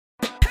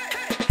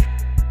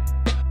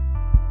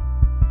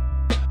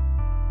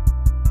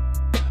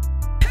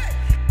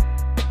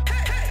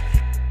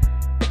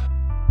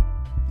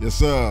Yes,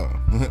 sir.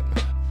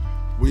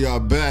 We are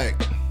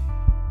back at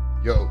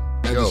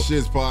the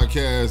S.H.I.T.S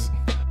podcast,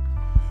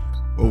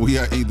 where we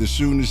are either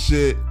shooting the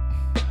shit,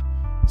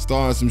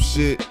 starting some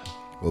shit,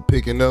 or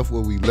picking up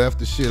where we left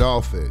the shit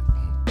off at.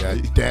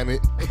 God damn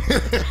it.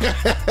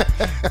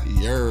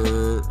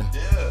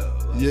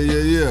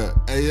 Yeah.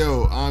 Hey,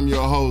 yo, I'm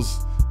your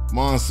host,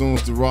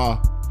 Monsoons the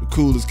Raw, the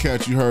coolest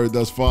cat you heard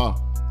thus far.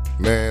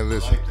 Man,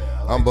 listen,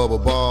 I'm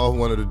Bubba Ball,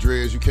 one of the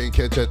dreads you can't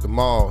catch at the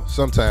mall.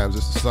 Sometimes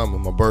it's the summer,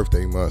 my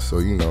birthday month, so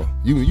you know,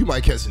 you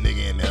might catch a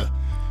nigga in there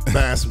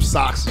buying some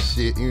socks and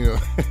shit, you know.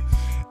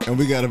 And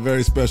we got a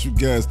very special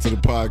guest to the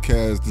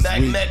podcast this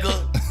week.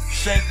 Mega,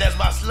 Shank, that's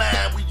my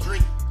slime. We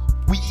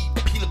eat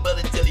peanut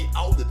butter jelly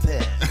all the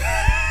time.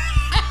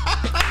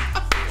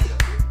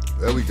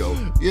 There we go.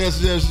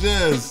 Yes. Yo.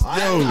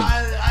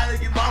 I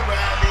didn't get my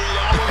round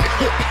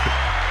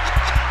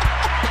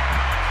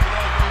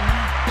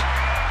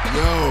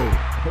Yo,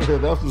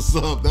 that's what's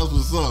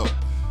up.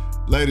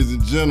 Ladies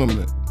and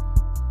gentlemen,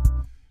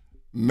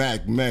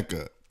 Mac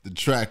Mecca, the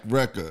track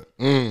record.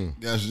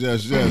 Yes.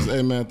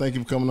 Hey, man, thank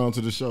you for coming on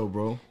to the show,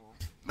 bro.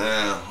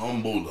 Man,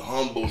 humble.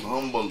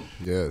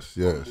 Yes.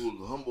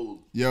 Humble.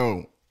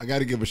 Yo, I got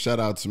to give a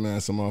shout out to,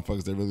 man, some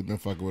motherfuckers that really been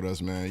fucking with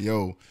us, man.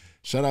 Yo,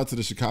 shout out to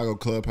the Chicago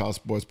Clubhouse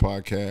Sports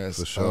Podcast.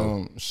 For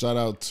sure. Shout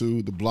out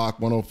to the Block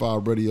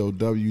 105 Radio,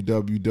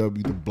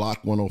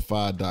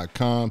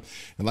 www.theblock105.com.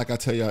 And like I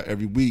tell y'all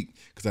every week,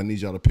 because I need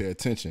y'all to pay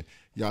attention,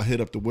 y'all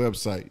hit up the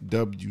website,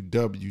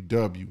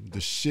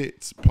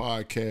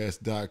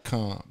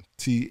 www.theshitspodcast.com.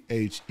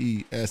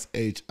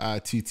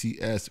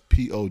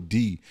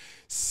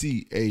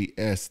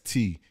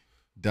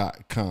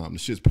 THESHITTSPODCAST.com.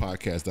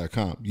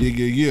 Theshitspodcast.com.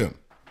 Yeah.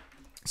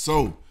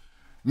 So,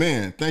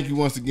 man, thank you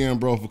once again,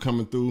 bro, for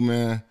coming through,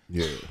 man.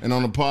 Yeah. And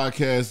on the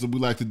podcast that we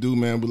like to do,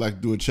 man, we like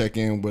to do a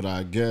check-in with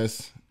our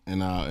guests and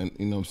you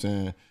know what I'm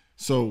saying?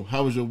 So,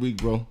 how was your week,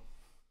 bro?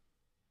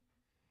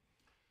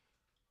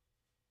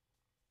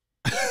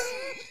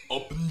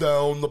 Up and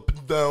down. That's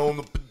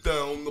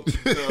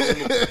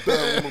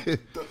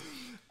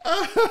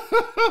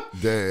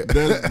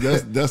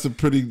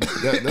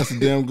a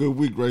damn good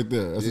week right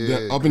there.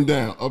 That's up and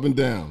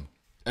down.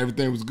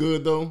 Everything was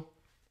good though.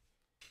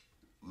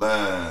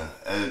 Man,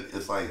 and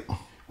it's like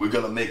we're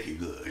gonna make it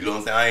good. You know what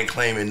I'm saying? I ain't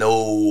claiming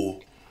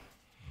no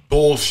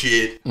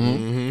bullshit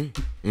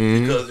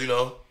because you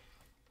know,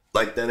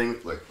 like that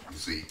ain't like you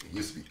see. It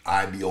used to be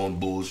I be on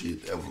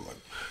bullshit. That was like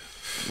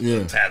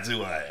a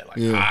tattoo I had. Like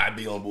I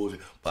be on bullshit,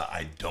 but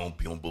I don't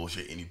be on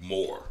bullshit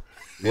anymore.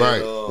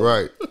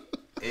 Right.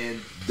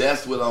 And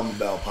that's what I'm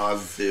about: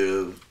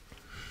 positive,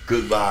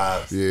 good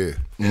vibes. Yeah.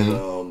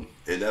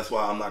 And that's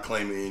why I'm not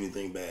claiming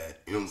anything bad.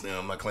 You know what I'm saying?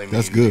 I'm not claiming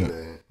That's anything good.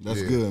 bad.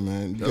 That's good,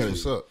 man. That's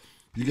what's up.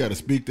 You gotta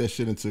speak that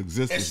shit into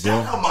existence, And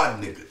bro. shout out my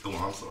nigga. Oh,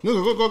 I'm sorry.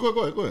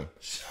 No, go ahead.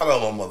 Shout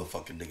out my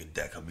motherfucking nigga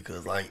Decker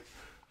because, like,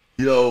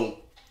 you know,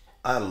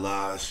 I had a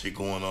lot of shit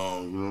going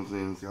on. You know what I'm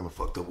saying? It's kind of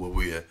fucked up where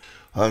we at.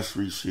 Our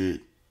street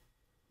shit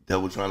that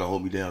was trying to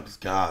hold me down. This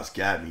guy's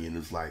got me, and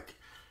it's like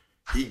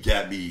he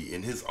got me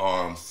in his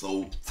arms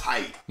so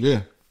tight.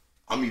 Yeah.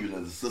 I'm even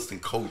an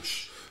assistant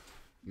coach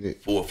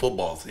for a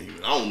football team.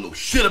 I don't know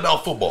shit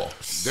about football.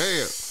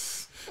 Damn.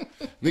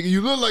 Nigga,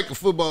 you look like a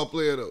football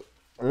player though.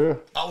 Yeah.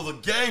 I was a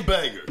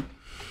gangbanger.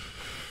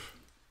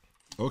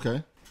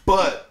 Okay.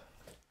 But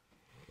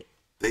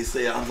they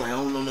say, I was like, I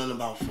don't know nothing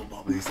about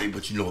football. But they say,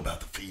 but you know about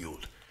the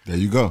field. There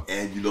you go.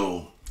 And, you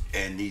know,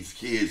 and these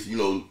kids, you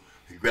know,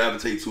 they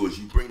gravitate to us.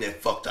 You bring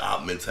that fucked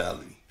up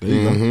mentality. There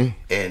you go.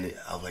 And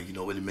I was like, you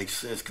know what, it makes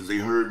sense because they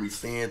heard me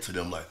saying to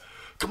them, like,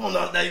 come on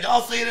now,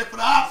 y'all saying that for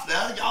the ops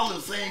now. Y'all in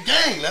the same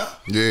gang now.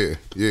 Yeah.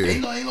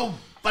 Ain't no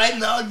fighting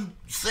now. You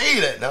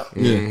say that now.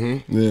 Yeah.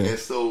 And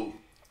so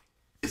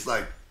it's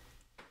like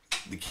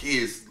the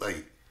kids,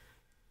 like,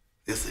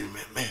 they say,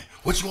 man,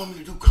 what you want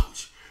me to do,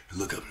 coach? And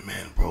look up,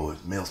 man, bro,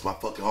 it melts my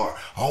fucking heart.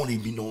 I don't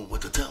even be knowing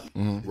what to tell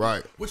them.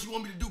 Right. What you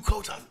want me to do,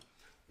 coach?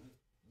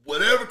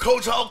 Whatever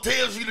Coach Hawk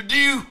tells you to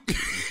do,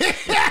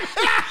 that's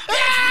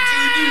what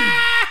you do.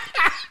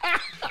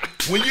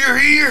 When you're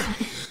here,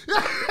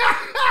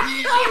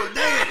 he's your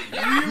daddy.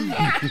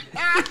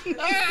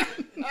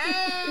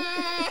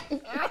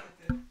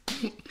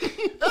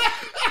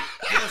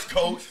 Yes,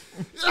 coach.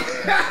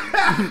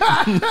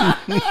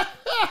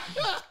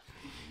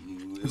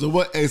 So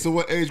what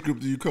age group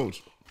do you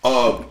coach?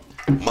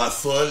 My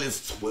son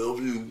is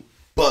 12,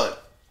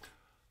 but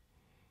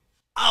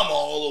I'm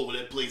all over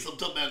that place. I'm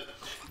talking about,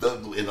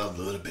 and I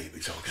love the baby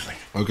jokers. Like,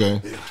 Okay.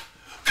 yeah.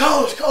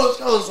 Coach,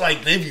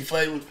 like they be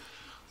fighting with,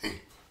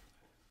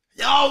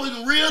 y'all was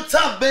real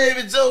tough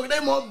baby jokers.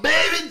 They more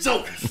baby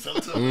jokers.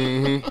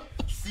 Sometimes.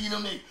 See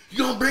them, you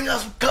gonna bring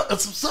us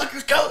some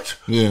suckers, coach?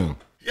 Yeah.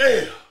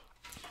 Yeah.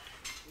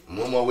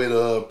 I'm on my way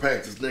to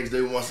practice next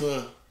day with my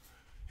son.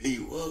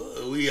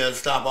 We had to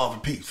stop off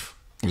at Pete's.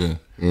 Yeah.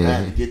 I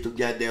had to get them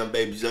goddamn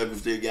baby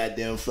jokers, their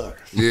goddamn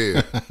suckers.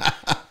 Yeah.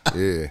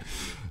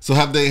 So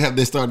have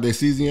they started their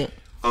season yet?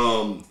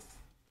 The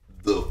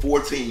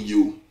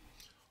 14U,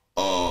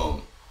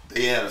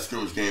 they had a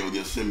scrimmage game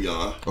against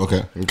Simeon.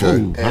 Okay.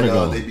 Ooh,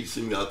 and they beat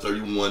Simeon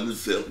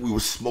 31-0. We were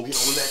smoking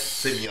on that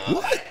Simeon.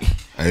 What?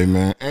 Hey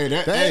man,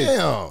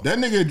 that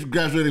nigga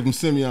graduated from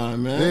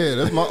Simeon, man. Yeah,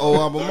 that's my old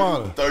alma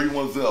mater.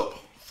 31-0.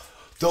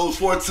 Those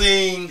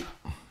 14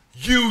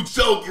 you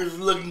jokers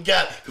looking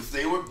guys, because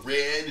they were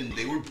red and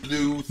they were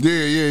blue.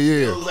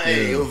 Yeah. It was like,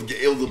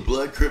 it was a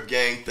blood crip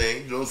gang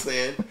thing. You know what I'm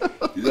saying?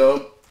 You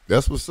know.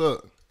 That's what's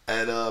up.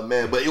 And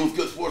man, but it was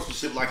good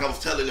sportsmanship. Like I was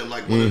telling them,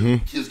 like when the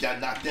kids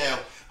got knocked down,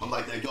 I'm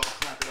like, y'all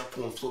clap it up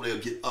for them so they'll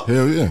get up.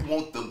 Hell yeah. You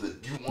want them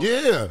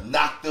to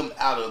knock them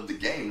out of the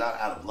game, not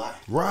out of life.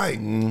 Right.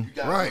 You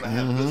got to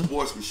have good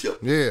sportsmanship.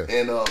 Yeah.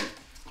 And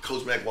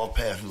Coach Mack walked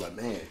past, he was like,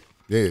 man.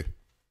 Yeah.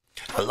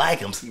 I like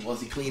him. See,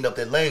 once he cleaned up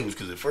that language,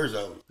 because at first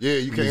I was... Yeah,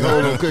 you can't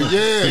hold him.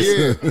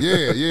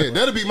 Yeah.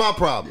 That'll be my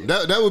problem.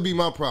 That would be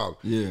my problem.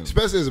 Yeah.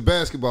 Especially as a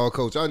basketball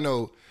coach. I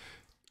know,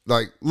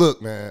 like, look,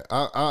 man,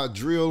 I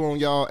drill on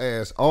y'all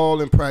ass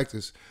all in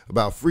practice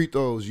about free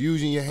throws,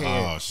 using your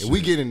hand. And we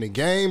get in the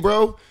game,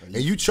 bro, and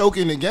you choke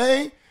in the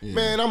game,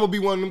 man, I'm going to be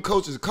one of them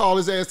coaches that call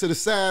his ass to the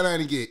sideline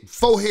and get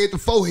forehead to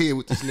forehead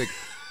with this nigga.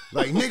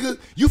 Like, nigga,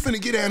 you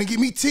finna get down and give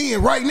me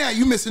 10 right now.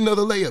 You miss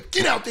another layup.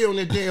 Get out there on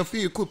that damn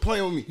field. Quit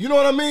playing with me. You know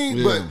what I mean?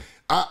 Yeah.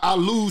 But I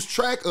lose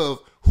track of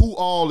who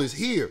all is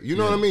here. You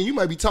know what I mean? You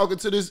might be talking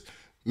to this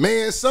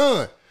man's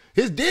son,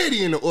 his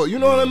daddy in the oil. You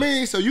know what I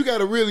mean? So you got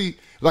to really,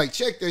 like,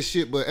 check that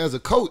shit. But as a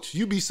coach,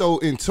 you be so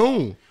in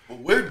tune. Well,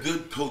 we're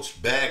good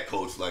coach, bad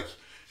coach. Like,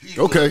 he's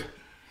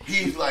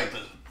like,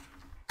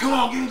 come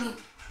on, give me the,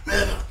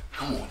 man,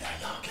 come on now,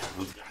 y'all got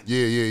it.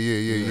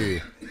 Yeah.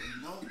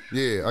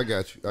 Yeah, I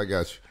got you.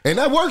 And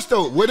that works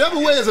though. Whatever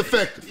way is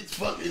effective. It's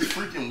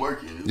freaking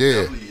working.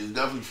 It's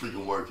definitely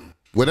freaking working.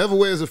 Whatever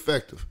way is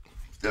effective.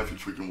 It's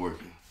definitely freaking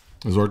working.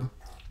 It's working?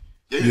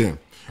 Yeah.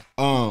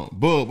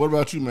 Bub, what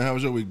about you, man? How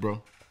was your week,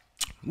 bro?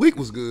 Week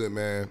was good,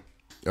 man.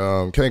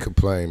 Can't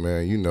complain,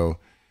 man. You know,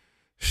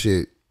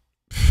 shit.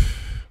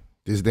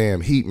 This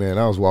damn heat, man.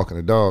 I was walking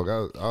the dog.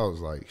 I was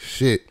like,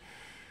 shit.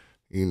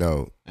 You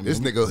know,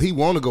 this nigga, he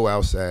want to go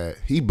outside.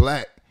 He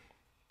black.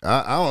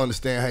 I don't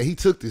understand how he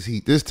took this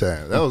heat this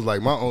time. That was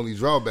like my only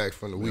drawback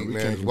from the week,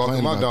 man. Was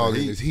walking my dog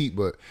in this heat.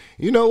 But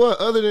you know what?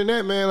 Other than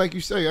that, man, like you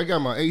say, I got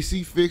my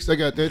AC fixed. I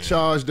got that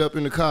charged up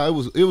in the car. It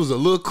was a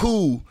little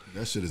cool.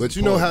 That shit is but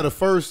you know how the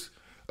first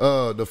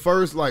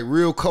like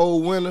real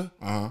cold winter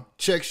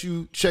checks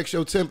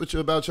your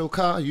temperature about your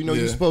car. You know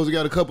you're supposed to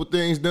got a couple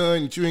things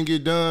done that you didn't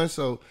get done.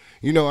 So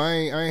you know I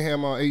ain't had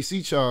my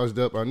AC charged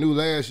up. I knew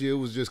last year it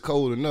was just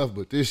cold enough,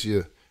 but this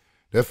year.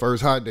 That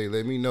first hot day,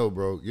 let me know,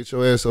 bro. Get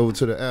your ass over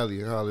to the alley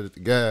and holler at the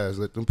guys.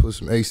 Let them put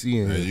some AC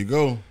in here. There you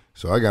go.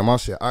 So I got my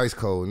shit ice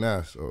cold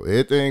now. So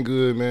everything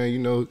good, man. You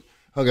know,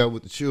 hung out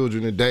with the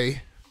children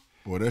today.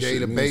 Boy, that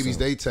gave the babies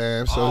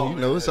daytime. So, you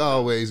know, it's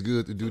always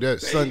good to do that.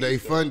 Sunday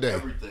fun day.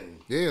 Everything.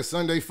 Yeah,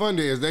 Sunday fun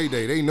day is their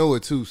day. They know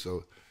it too.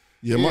 So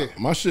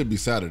my shit be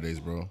Saturdays,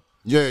 bro.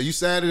 Yeah, you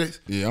Saturdays?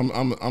 Yeah,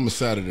 I'm a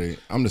Saturday.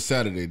 I'm the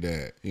Saturday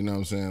dad. You know what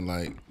I'm saying?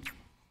 Like,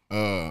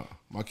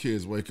 my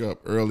kids wake up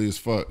early as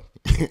fuck.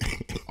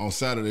 On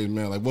Saturdays,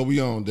 man, like, what we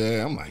on,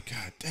 Dad? I'm like,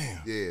 God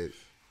damn. Yeah.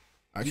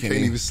 You can't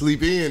even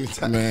sleep in.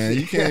 Man,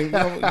 you can't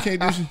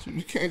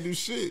do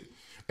shit.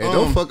 And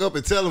don't fuck up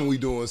and tell them we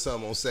doing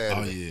something on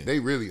Saturday. Oh, yeah. They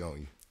really on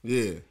you.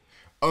 Yeah.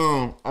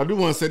 I do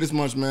want to say this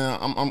much, man.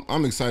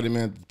 I'm excited,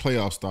 man. The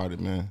playoffs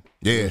started, man.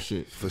 Yeah,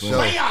 shit. for sure.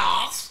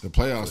 Playoffs. The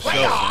playoffs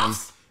started. I'm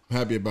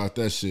happy about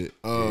that shit.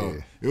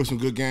 It was some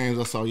good games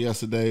I saw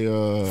yesterday.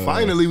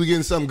 Finally, we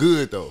getting something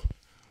good though.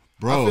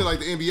 Bro. I feel like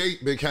the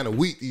NBA been kind of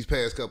weak these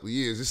past couple of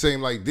years. It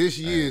seemed like this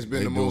year has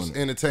been the most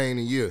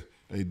entertaining year.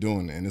 They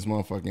doing it. And this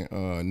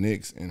motherfucking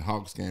Knicks and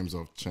Hawks games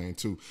off the chain,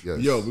 too. Yes.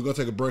 Yo, we're going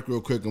to take a break real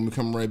quick, and we're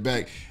coming right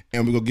back.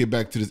 And we're going to get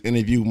back to this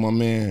interview with my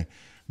man,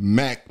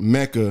 Mac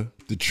Mecca,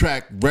 the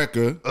track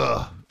record.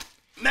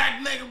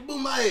 Mac Mecca,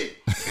 boom my head.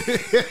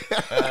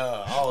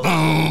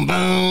 Boom,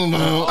 boom, boom.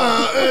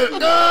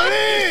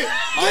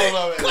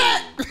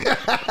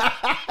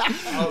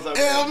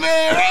 El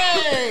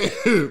Mary.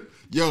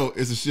 Yo,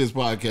 it's the S.H.I.T.S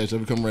podcast.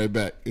 We're coming right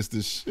back. It's the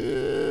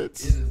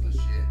S.H.I.T.S. It is the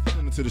shit.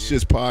 Listen to the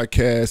S.H.I.T.S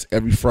podcast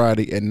every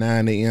Friday at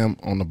 9 a.m.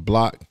 on the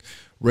Block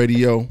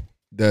Radio.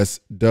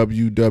 That's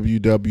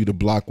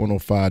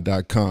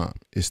www.theblock105.com.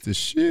 It's the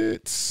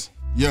S.H.I.T.S.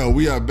 Yo,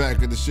 we are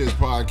back at the S.H.I.T.S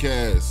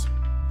podcast.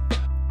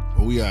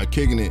 We are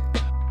kicking it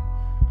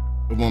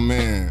with my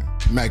man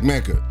Mac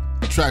Mecca,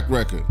 the track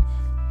record.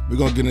 We're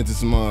gonna get into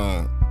some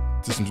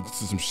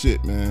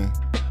shit, man.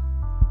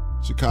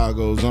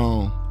 Chicago's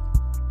on.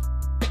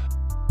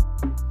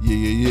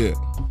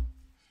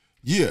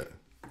 Yeah.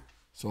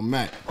 So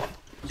Mac.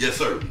 Yes,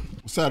 sir.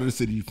 What side of the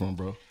city you from,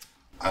 bro?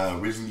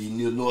 Originally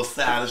near the north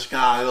side of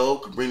Chicago,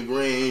 Cabrini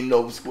Green,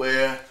 Nova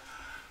Square.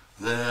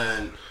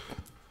 Then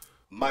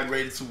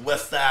migrated to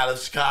west side of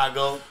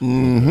Chicago.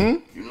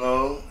 Mm-hmm. You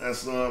know,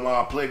 that's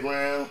our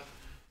playground.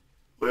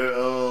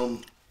 Where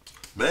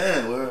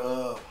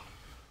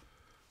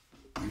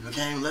we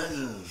became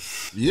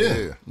legends.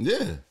 Yeah.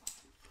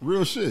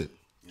 Real shit.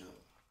 Yeah.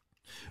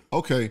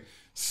 Okay,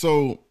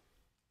 so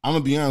I'm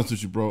gonna be honest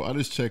with you, bro. I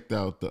just checked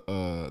out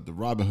the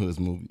Robin Hood's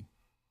movie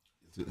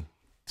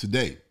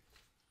today.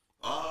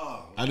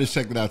 Oh, I just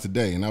checked it out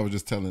today, and I was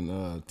just telling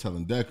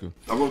Decker.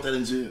 I wrote that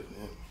in jail.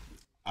 Yeah.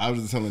 I was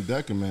just telling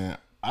Decker, man.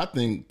 I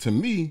think to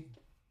me,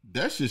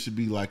 that shit should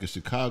be like a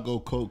Chicago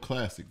cult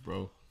classic,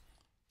 bro.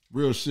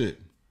 Real shit.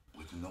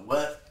 But you know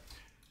what?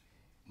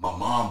 My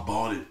mom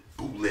bought it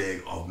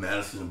bootleg off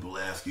Madison and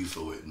Pulaski,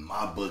 so in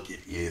my bucket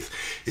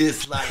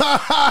it's like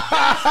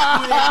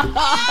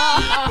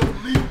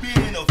me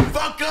being a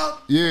fuck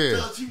up. Yeah.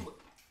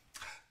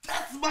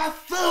 That's my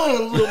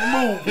son, little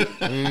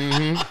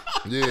movie.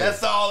 Yeah.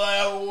 That's all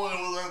I ever wanted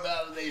was her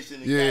validation.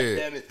 And Yeah.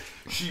 goddamn it,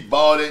 she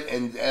bought it,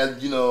 and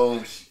as you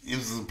know, it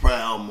was a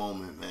proud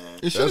moment, man.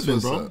 It should have been,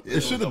 what's bro. up.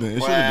 It should have been. A It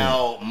should have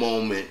proud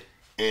moment,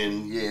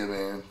 and yeah,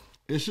 man.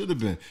 been. It should have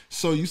been.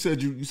 So you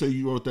said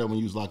you wrote that when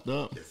you was locked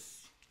up? Yes.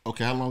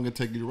 Okay, how long did it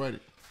take you to write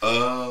it?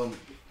 I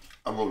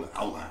wrote an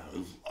outline. It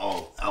was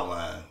all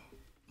outline.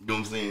 You know what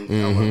I'm saying?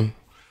 Mm-hmm. Outline.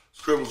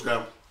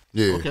 Scribble.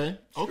 Yeah. Okay.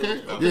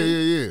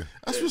 Yeah.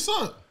 That's what's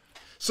up.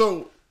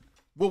 So,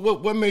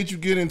 what made you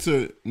get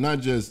into not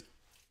just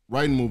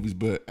writing movies,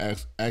 but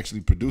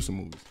actually producing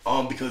movies?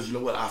 Because you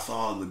know what? I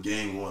saw the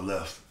game going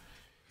left.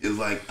 It's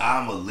like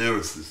I'm a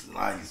lyricist, and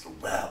I used to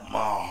rap my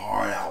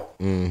heart out,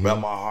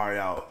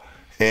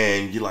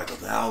 and get like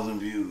 1,000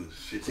 views,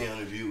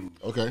 1,500 views.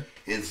 Okay.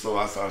 And so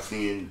I started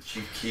seeing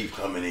Chief Keef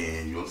coming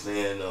in. You know what I'm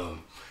saying?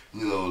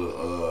 You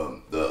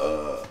know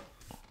the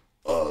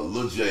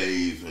Lil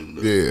J's and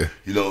Yeah.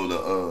 you know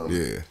the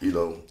Yeah. you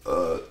know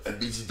and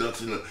BG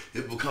Ducks and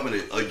it becoming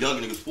a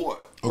young nigga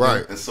sport.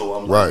 Right. And so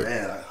I'm Right. like,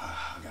 man,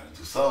 I gotta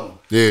do something.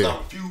 Yeah. I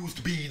refuse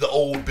to be the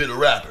old bitter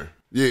rapper.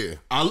 Yeah.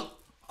 I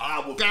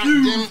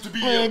Goddamn, refuse to be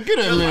man, get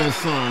that man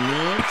some,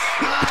 man.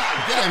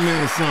 Get that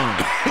man some.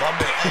 My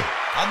man, hey,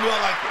 I knew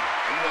I liked it.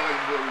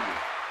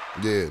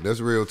 Yeah, that's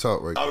real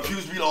talk right I there.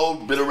 refuse to be the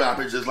old bitter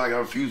rapper, just like I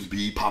refuse to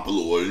be Papa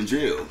Lord in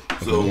jail.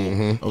 So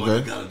Okay.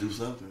 I gotta do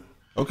something.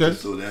 Okay. And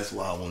so that's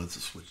why I wanted to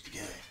switch the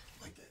game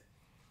like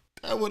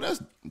that. Well,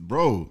 that's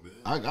bro.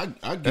 I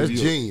give That's you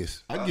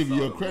genius. I give you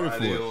your credit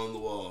for it. On the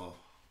wall.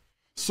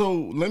 So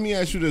let me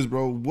ask you this,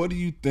 bro. What do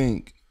you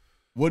think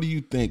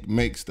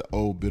makes the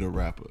old bitter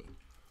rapper?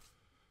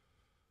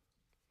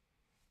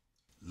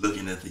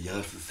 Looking at the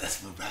young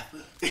successful rapper.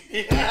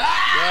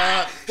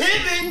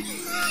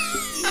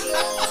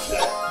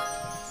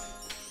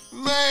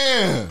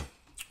 Man.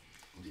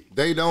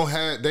 They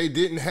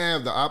didn't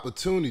have the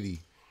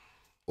opportunity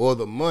or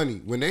the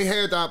money. When they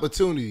had the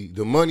opportunity,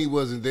 the money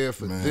wasn't there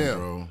for them.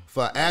 Bro.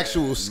 For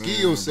actual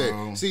skill set.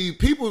 bro. See,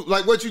 people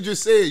like what you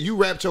just said, you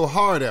rapped your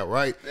heart out,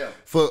 right? Yeah.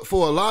 For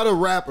a lot of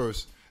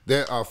rappers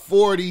that are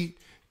 40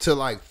 to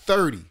like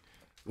 30,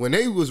 when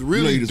they was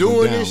really just went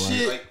doing down, this right?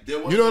 shit, Like,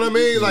 there you know what I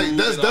mean? wasn't Like YouTube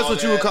that's and that's all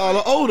what you would that, call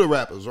like- the older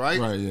rappers, right?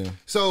 Right, yeah.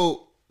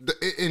 So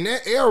in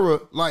that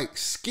era, like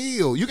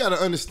skill, you got to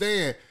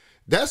understand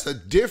that's a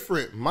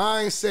different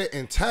mindset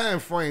and time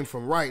frame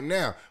from right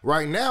now.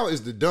 Right now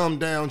is the dumbed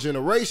down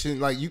generation.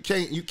 Like you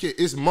can't.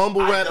 It's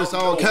mumble rap. It's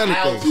all kind of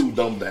things. To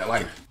dumb that.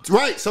 Like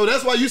Right. So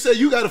that's why you say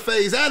you got to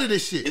phase out of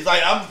this shit. it's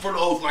like I'm for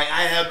those like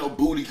I have no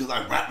booty because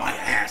I rap my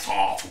ass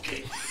off.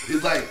 Okay.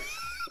 It's like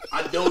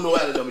I don't know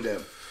how to dumb it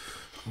down.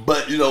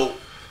 But you know,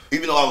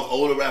 even though I was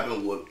older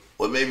rapping,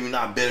 what made me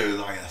not better is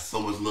I got so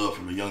much love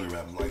from the younger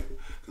rappers. Like,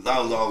 cause I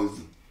was always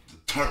the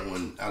turnt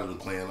one out of the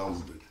clan.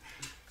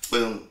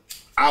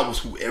 I was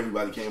who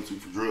everybody came to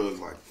for drugs.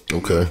 Like,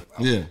 Okay.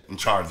 I was Yeah. in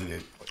charge of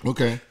it.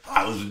 Okay.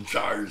 I was in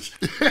charge.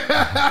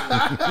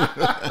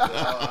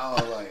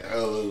 I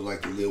was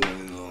like the little one,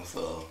 you know.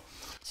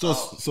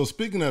 So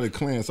speaking of the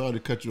clan, sorry to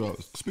cut you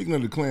off. Speaking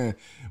of the clan,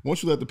 why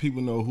don't you let the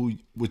people know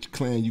which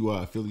clan you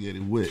are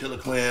affiliated with? Killer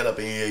Clan up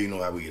in here, you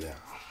know how we get out.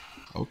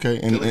 Okay.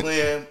 And Killer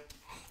Clan,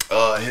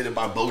 headed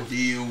by Bo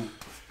Deal,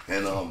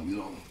 and you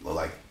know,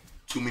 like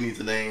too many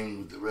to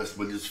name. The rest,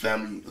 but just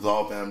family. It's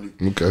all family.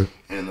 Okay.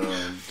 And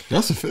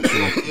that's official.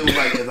 it was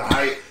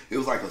like it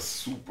was like a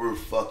super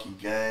fucking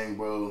gang,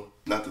 bro.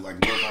 Not to like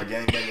work our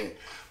gang banging,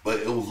 but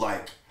it was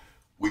like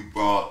we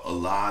brought a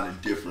lot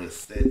of different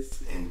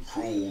sets and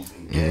crews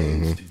and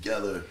gangs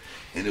together,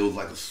 and it was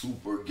like a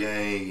super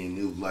gang, and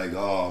it was like,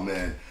 oh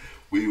man,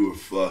 we were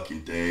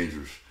fucking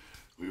dangerous.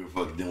 We were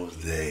fucking doing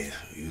days.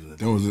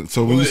 That was it.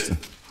 So when you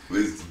we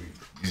used to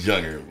be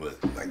younger,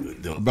 but like we were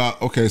doing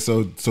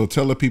so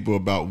tell the people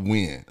about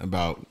when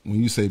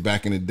you say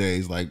back in the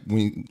days, like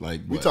when,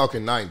 like We what?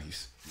 talking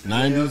 90s.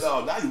 90s.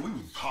 No, 90s, we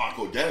was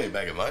hardcore gang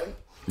back in line.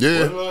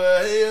 Yeah. Hell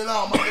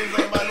no, my things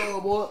ain't my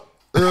little boy.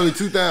 Early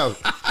 2000s.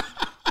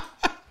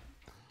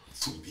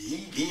 So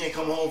he ain't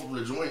come home from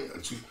the joint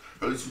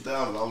early 2000s.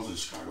 I was in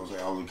Chicago,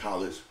 I was in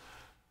college.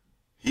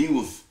 He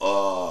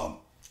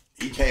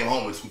came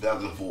home in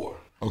 2004.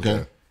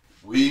 Okay.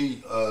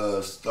 We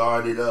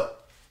started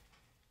up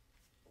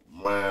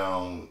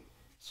around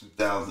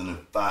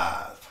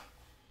 2005,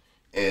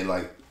 and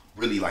like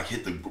really like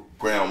hit the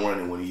ground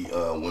running when he went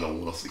on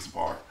 106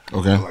 Park.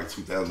 Okay. Like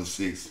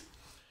 2006,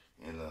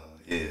 and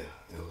yeah, it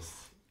was.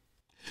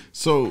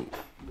 So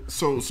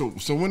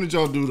when did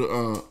y'all do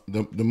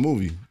the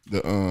movie?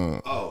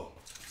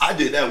 I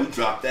did that. We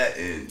dropped that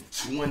in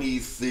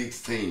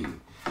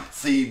 2016.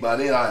 See, by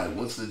then I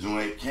went to the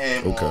joint,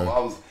 came home. I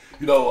was,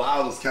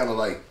 I was kind of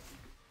like,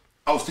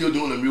 I was still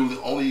doing the music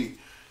only,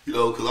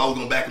 because I was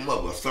gonna back him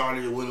up. I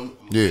started with him,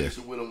 finished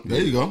with him.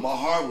 There you go. My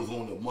heart was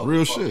on the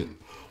real shit.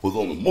 Was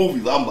on the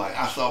movies. I'm like,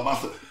 I saw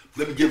myself.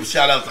 Let me give a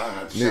shout out. I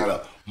have to shout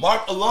out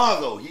Mark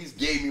Alonzo. He's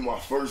gave me my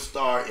first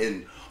star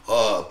in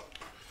web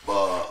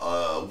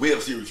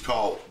series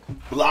called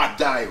Block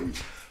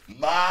Diaries.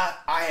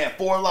 I had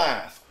 4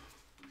 lines.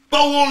 Throw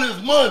on his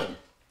money.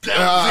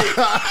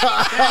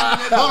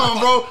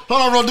 Hold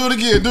on, bro. Do it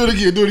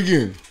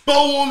again.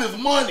 Throw on his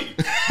money.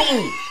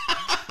 Boom.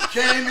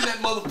 Came in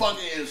that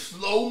motherfucker in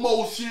slow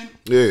motion.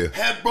 Yeah.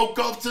 Had broke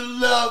off to the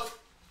left.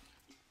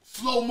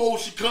 Slow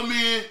motion come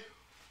in.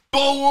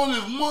 Throw on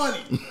his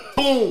money.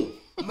 Boom.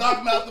 Knock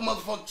him out the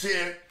motherfucking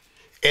chair.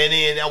 And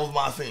then that was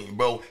my thing,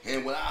 bro.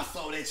 And when I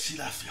saw that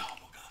shit, I said, oh my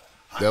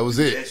God. That was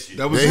it.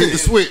 That was it. Hit the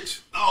switch.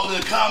 All the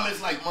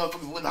comments like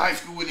motherfuckers went to high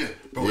school with it.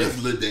 Bro, that's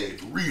a little damn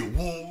for real.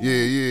 Woo.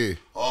 Yeah.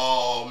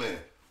 Oh, man.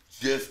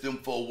 Just them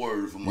 4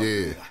 words. I'm like,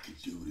 man, I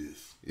could do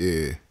this.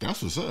 Yeah.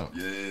 That's what's up.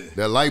 Yeah.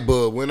 That light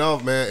bulb went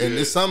off, man. And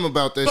there's something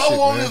about that shit, man.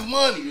 Bow on his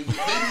money. Maybe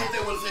if they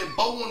would have said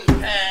bow on his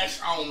cash,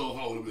 I don't know if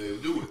I would have been able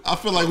to do it. I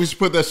feel like we should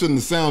put that shit in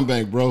the sound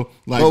bank, bro.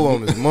 Like, bow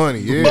on his money,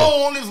 yeah.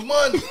 Bow on his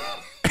money.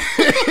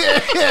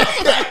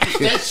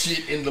 That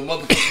shit in the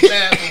motherfucking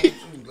bathroom.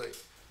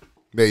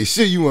 Man,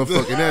 shit, you weren't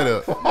fucking that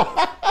up.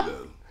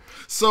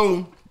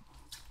 So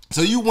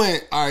you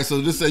went, all right,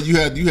 so just say you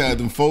had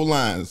them 4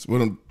 lines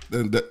with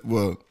them.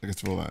 Well, I guess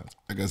 4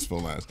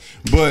 lines.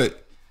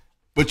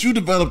 But you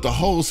developed a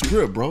whole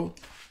script, bro.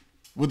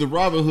 With the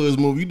Robin Hood's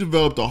movie, you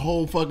developed a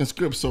whole fucking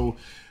script. So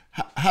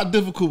how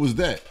difficult was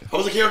that? I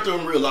was a character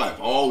in real life.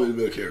 I always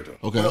been a character.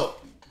 Okay.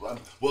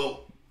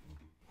 Well,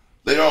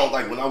 later on,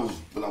 like when I was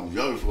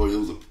younger, it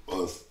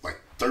was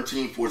like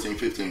 13, 14,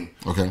 15.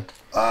 Okay.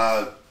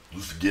 I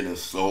used to get in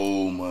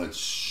so much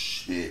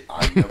shit.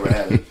 I never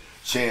had a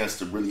chance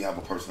to really have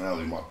a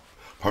personality. My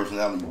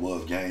personality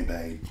was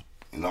gangbang,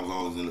 and I was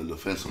always in the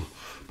defensive.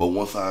 But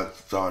once I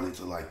started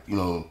to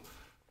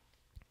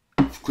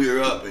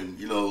clear up and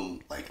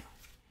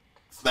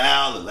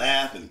smile and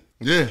laugh and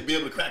be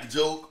able to crack a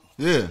joke.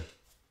 Yeah.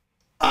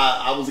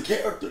 I was a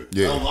character.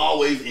 Yeah. I was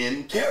always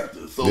in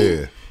character. So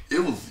it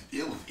was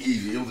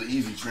easy. It was an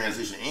easy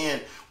transition.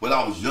 And when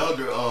I was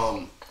younger,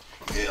 my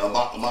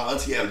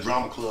auntie had a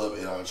drama club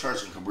in our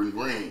church in Cabrini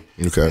Green.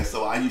 Okay. And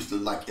so I used to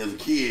as a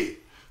kid,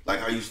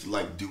 I used to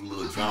do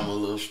little drama,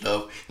 little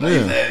stuff. I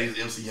used to have these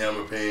MC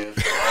Hammer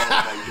pants. Oh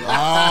my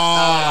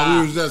God.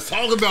 We was just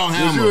talking about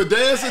Hammer. Was you a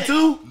dancer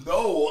too?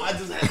 No, I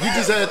just had. You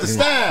just had the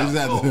style.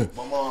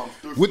 My mom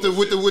with the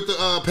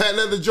patent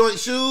leather joint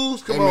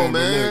shoes. Come on,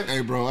 man. Look,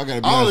 hey, bro, I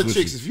gotta be all honest the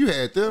chicks. If you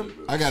had them,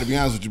 I gotta be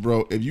honest with you,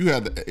 bro. If you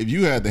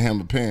had the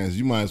Hammer pants,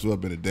 you might as well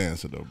have been a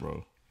dancer, though,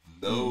 bro.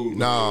 No,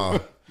 nah.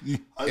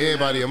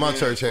 Everybody in my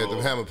church had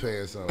them Hammer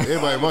pants on.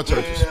 Everybody in my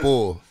church was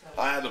spoiled.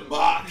 I had the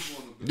box.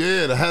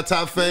 Yeah, the high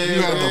top fade.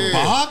 You had the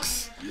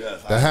box?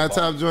 Yes. The high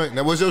top joint.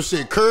 Now, was your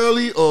shit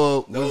curly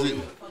or was it?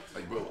 It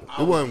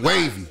wasn't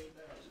wavy.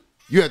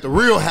 You had the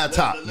real high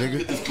top, nigga.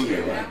 Get this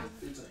clear, right?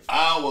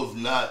 I was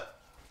not.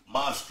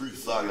 My street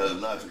saga is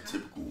not your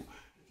typical.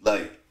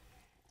 I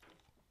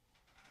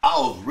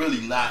was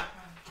really not.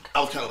 I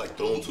was kind of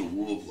thrown to the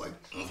wolves, on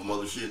some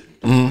other shit.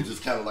 And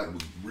just kind of was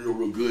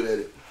real good at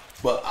it.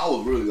 But I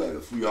was really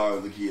a sweetheart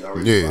as a kid. I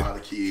raised a lot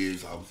of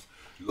kids. I was,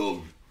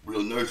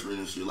 real nurturing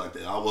and shit like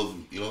that. I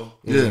wasn't, I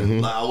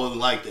wasn't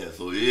like that.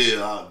 So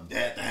I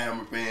had the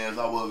Hammer pants.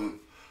 I wasn't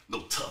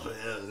no tough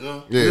ass,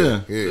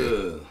 Yeah.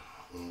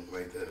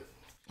 Like that.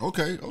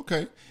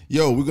 Okay.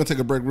 Yo, we're gonna take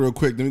a break real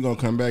quick. Then we're gonna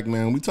come back,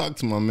 man. We talked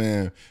to my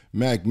man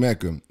Mac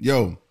Mecca.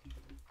 Yo,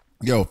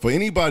 for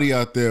anybody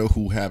out there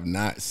who have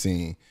not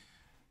seen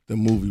the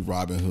movie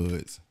Robin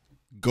Hoods,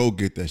 go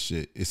get that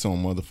shit. It's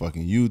on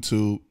motherfucking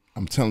YouTube.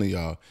 I'm telling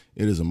y'all,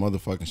 it is a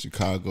motherfucking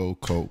Chicago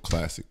cult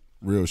classic.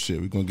 Real shit.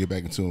 We're going to get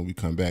back into it when we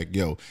come back.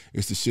 Yo,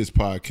 it's the Shits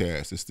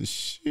Podcast. It's the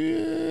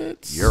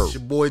Shits. Yo. It's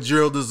your boy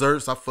Gerald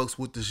Desserts. I fucks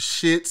with the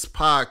Shits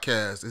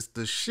Podcast. It's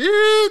the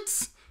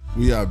Shits.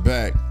 We are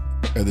back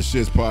at the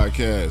Shits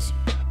Podcast.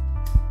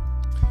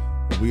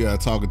 We are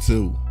talking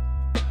to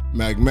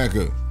Mac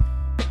Mecca.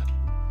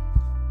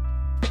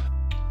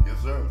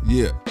 Yes, sir.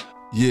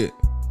 Yeah.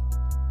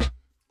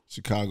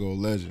 Chicago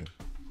legend.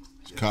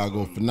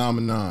 Chicago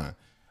phenomenon.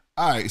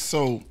 All right,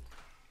 so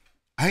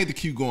I hate to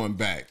keep going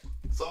back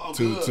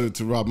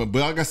to Robin, but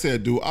like I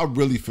said, dude, I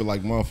really feel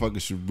like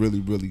motherfuckers should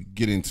really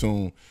get in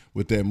tune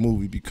with that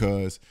movie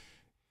because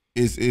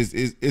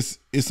it's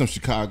some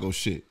Chicago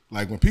shit.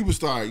 Like when people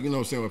start, you know what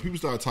I'm saying, when people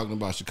start talking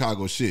about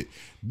Chicago shit,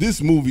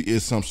 this movie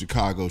is some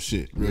Chicago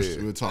shit.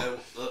 Real talk.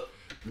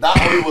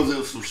 Not only was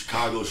it some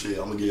Chicago shit,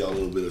 I'm gonna give y'all a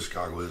little bit of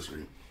Chicago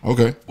history.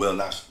 Okay. Well,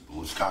 not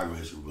Chicago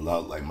history,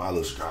 but my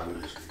little Chicago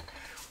history.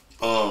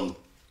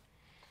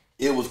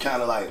 It was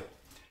kind of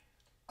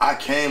I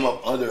came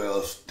up under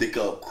a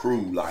stick-up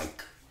crew,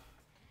 like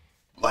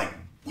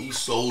we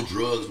sold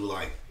drugs with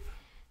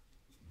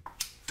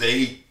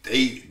they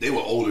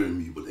were older than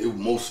me, but they were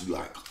mostly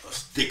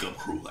stick up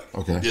crew. Like,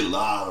 Okay. did a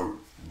lot of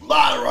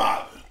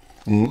robbing.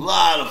 A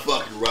lot of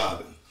fucking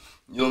robbing.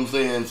 You know what I'm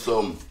saying?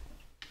 So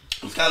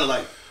it's kind of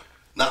like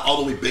not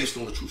all the way based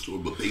on a true story,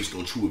 but based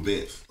on true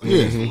events. Like,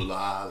 based on the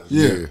lives.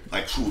 Yeah.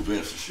 Like true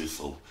events and shit.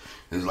 So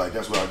it's like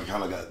that's where I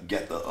kind of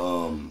get the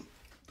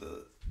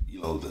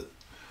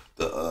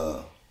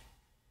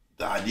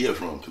idea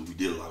from, because we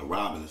did a lot of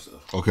robbing and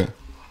stuff. Okay.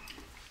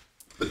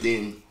 But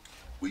then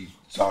we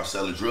started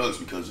selling drugs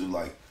because it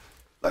like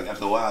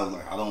after a while,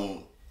 like I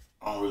don't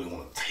really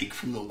want to take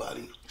from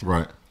nobody.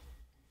 Right.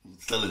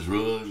 Selling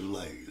drugs is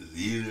like it's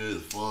easier,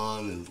 it's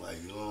fun, it's like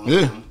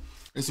Yeah.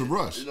 It's a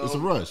rush. You know? It's a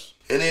rush.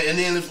 And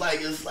then it's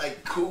like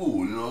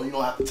cool, you know. You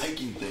don't have to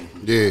take anything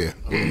from Yeah.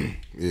 them.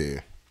 Yeah.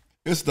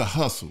 It's the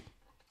hustle.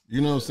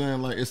 You know what I'm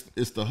saying? Like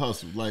it's the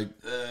hustle. Like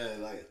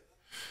Like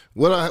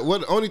What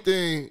only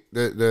thing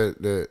that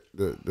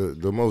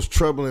the most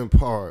troubling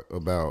part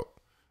about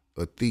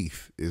a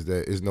thief is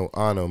that there's no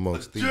honor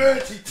amongst thieves.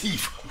 dirty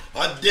thief.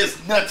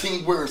 There's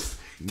nothing worse.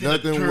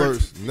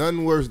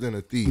 Nothing worse than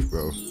a thief,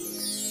 bro.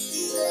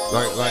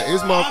 Like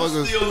it's I'm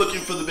motherfuckers. still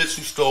looking for the bitch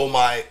who stole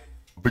my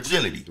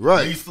virginity.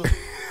 Right. Lisa.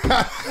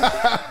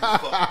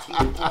 Fucking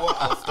 24,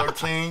 I was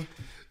 13.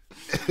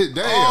 Damn.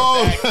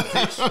 That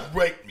bitch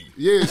raped me.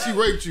 Yeah, she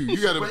raped you.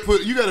 You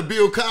gotta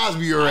Bill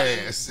Cosby your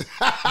ass.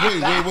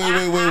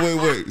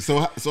 wait.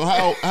 So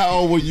how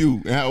old were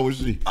you and how old was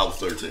she? I was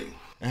 13.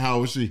 And how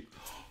old was she?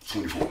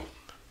 24.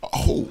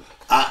 Oh,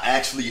 I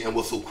actually, and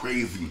what's so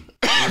crazy,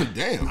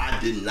 damn. I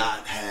did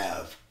not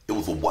have, it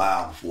was a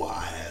while before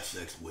I had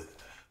sex with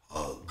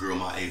a girl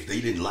my age.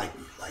 They didn't like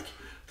me. Like,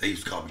 they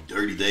used to call me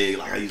Dirty Dave.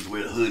 Like, I used to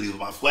wear the hoodies.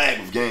 My swag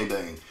was gang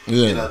bang.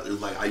 Yeah. And it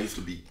was like, I used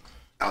to be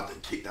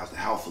kicked out the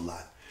house a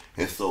lot.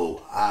 And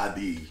so I'd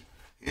be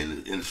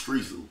in the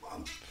streets.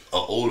 I'm an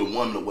older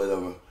woman or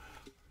whatever.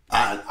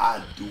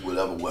 I'd do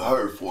whatever with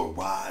her for a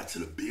ride to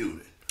the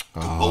building. To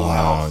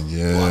Boathouse.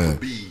 yeah. So I could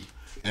be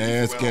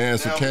Ass,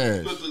 gas, or Now,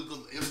 cash.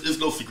 Look, it's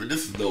no secret.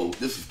 This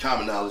is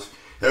common knowledge.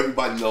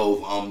 Everybody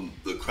knows I'm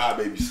the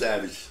crybaby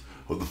savage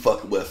of the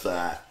fucking West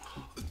Side.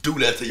 Do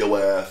that to your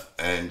ass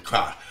and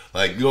cry.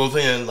 Like, you know what I'm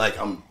saying? Like,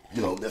 I'm,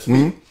 you know, that's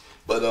me.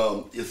 But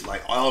it's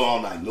like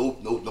all night,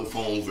 no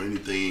phones or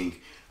anything.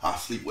 I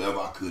sleep wherever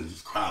I could,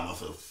 just cry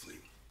myself to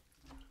sleep.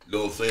 You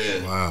know what I'm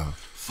saying? Wow.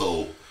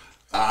 So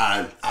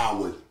I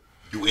would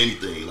do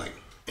anything, like.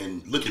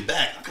 And looking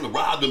back, I could have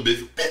robbed them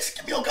bitches. Bitch,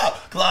 give me your car,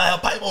 because I have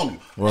a pipe on me.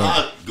 Right.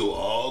 I'd go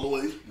all the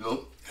way, you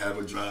know, have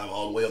her drive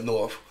all the way up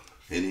north,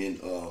 and then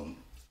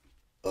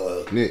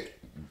Nick.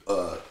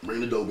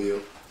 ring the doorbell,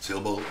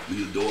 sailboat,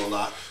 leave the door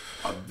unlocked.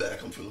 I'll be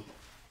back, I'm finna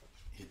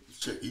hit the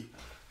chick. He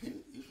finna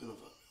fuck me.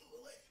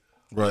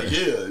 Right. Like,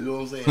 yeah, you know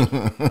what I'm saying? I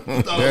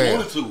thought I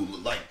wanted to.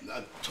 Like,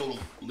 I told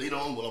him later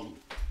on when I'm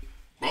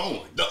wrong,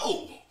 like,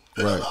 no.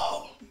 Right.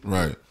 No.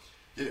 Right.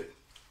 Yeah.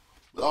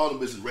 But all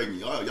the bitches rape me.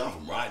 Y'all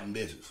from riding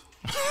bitches.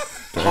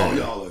 All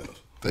y'all ass.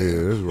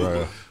 Yeah, that's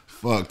right.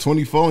 Fuck,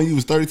 24 and you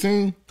was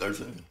 13?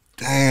 13.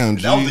 Damn,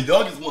 G. That was the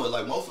youngest one.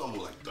 Like, most of them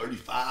were like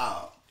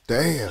 35.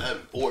 Damn.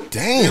 40.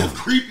 Damn. It was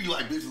creepy.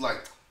 Like, bitches like,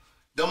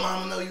 don't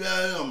mama know you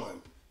out here? I'm like,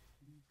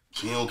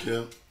 she don't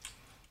care.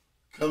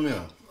 Come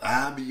here.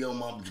 I'll be your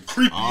mama.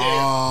 Creepy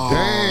ass.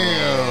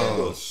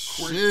 Damn.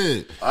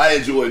 Shit. I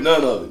enjoyed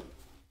none of it.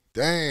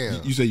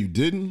 Damn. You say you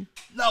didn't?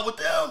 Not with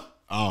them.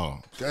 Oh.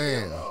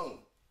 Damn. No.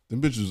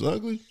 Them bitches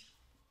ugly?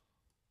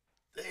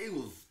 They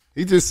was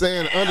He just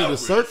saying under the average,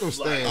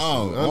 circumstances.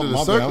 like- under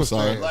my the bad, I'm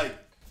sorry. circumstances. like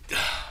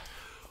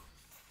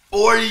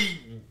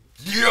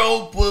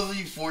 40-year-old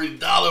pussy,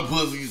 $40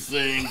 pussy,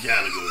 same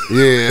category.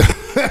 Yeah.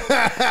 Hit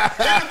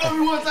that for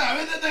me one time.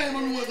 Hit that thing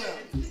for me one time.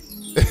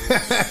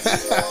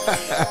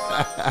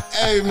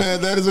 Hey, man,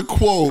 that is a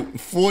quote.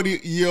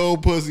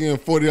 40-year-old pussy and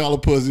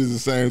 $40 pussy is the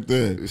same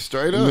thing.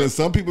 Straight And then up.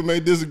 some people may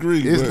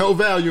disagree. There's but no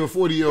value in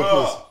 40-year-old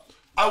pussy. Bruh,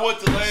 I went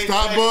to Lane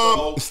Stop, Tech, Bob.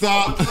 bro.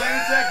 Stop. I went to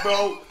Lane Tech,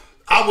 bro.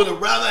 I would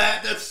have rather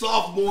had that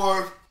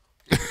sophomore.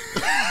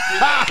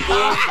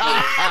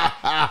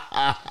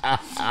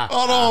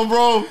 Hold on,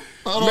 bro.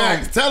 Hold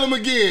Max, tell him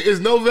again. It's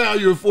no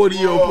value in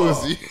 40-year-old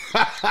pussy.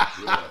 on.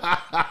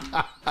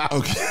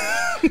 Okay.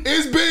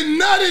 It's been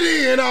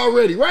nutted in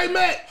already, right,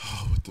 Matt?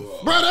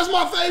 Bro, that's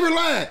my favorite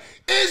line.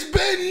 It's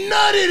been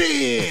nutted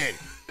in.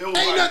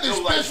 Ain't nothing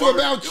special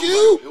about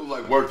you. It was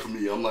like work for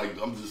me. I'm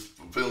just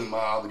fulfilling my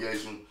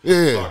obligation.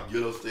 Yeah. So I can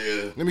get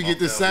upstairs. Let me get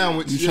this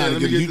sandwich. You Yeah, trying to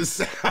let me get- get this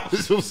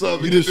sandwich or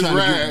something. You just Get this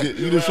trying ride.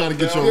 to you just trying to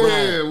get your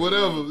Yeah, ride.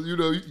 whatever. You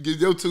know, you can get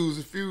your tools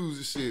and fuse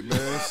and shit,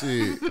 man.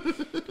 Shit.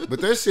 But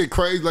that shit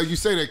crazy. Like you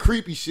say, that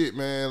creepy shit,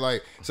 man.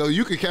 Like, so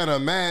you can kind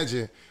of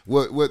imagine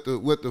what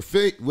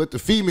the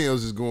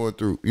females is going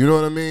through. You know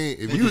what I mean?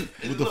 If you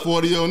With the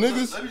 40-year-old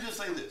niggas? Let me just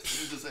say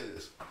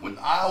this. When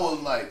I was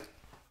like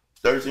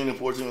 13 and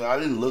 14, I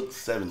didn't look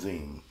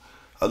 17.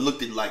 I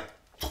looked at like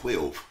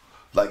 12.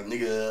 Like,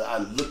 nigga, I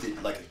looked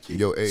at like a kid.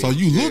 your age. So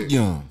you look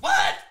young.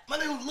 What? My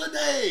name was Lil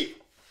Dave.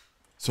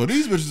 So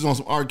these bitches on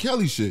some R.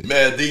 Kelly shit.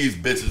 Man, these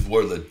bitches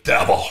were the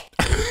devil.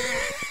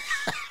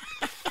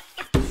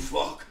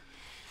 Fuck.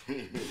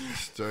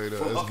 Straight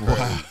up. That's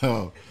crazy.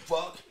 Wow.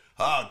 Fuck.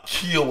 I'll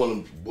kill one of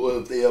them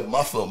boys if they have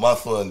my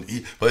son,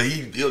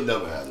 he'll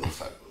never have no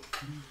type of.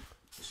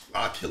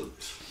 I'll kill him.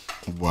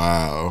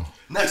 Wow.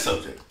 Next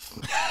subject.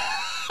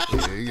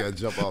 Yeah, you gotta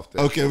jump off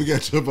that. Okay, we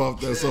got to jump off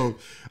that. So,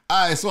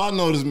 all right, so I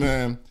noticed,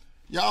 man,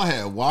 y'all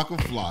had Waka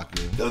Flocka,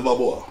 That's my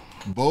boy.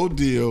 Bo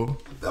Deal,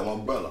 That's my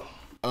brother.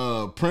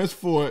 Prince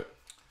Fort,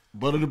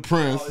 Butter the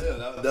Prince,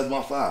 Oh yeah, that's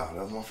my five.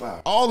 That's my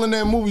five. all in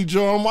that movie,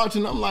 Joe. I'm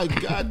watching, I'm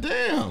like, God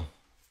damn.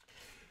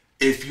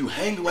 If you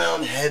hang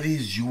around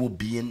heavies, you will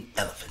be an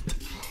elephant.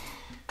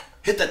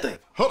 Hit that thing.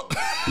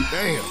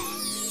 Damn.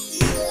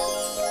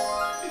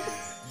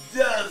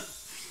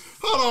 Yes.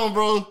 Hold on,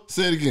 bro.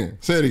 Say it again.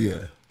 Say it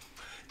again.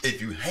 If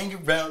you hang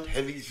around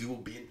heavies, you will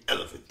be an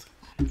elephant.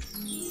 There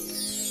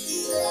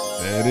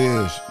it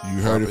is.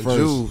 You heard it first.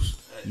 Juice.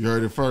 You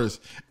heard it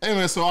first. Hey,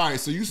 man, so all right,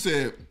 so you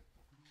said,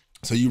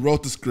 so you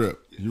wrote the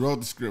script. You wrote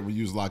the script when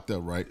you was locked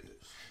up, right?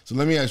 So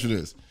let me ask you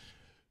this.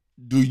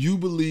 Do you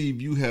believe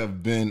you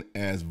have been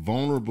as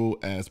vulnerable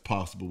as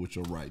possible with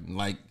your writing?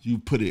 Like, you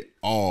put it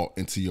all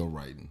into your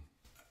writing?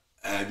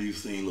 Have you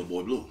seen Little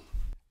Boy Blue?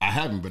 I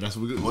haven't, but that's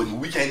what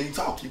We can't even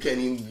talk. You can't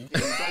even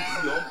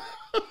talk, you know.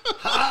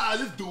 Ha,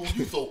 this dude,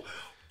 you so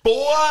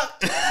boy.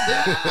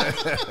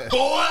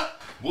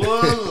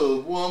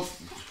 Boy,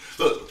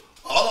 look,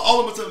 all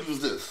I'm gonna tell you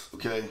is this,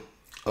 okay?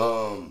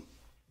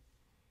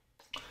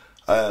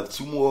 I have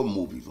 2 more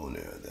movies on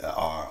there that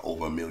are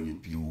over 1 million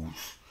views.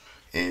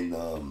 And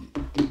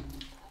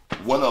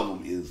one of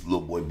them is Little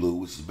Boy Blue,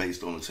 which is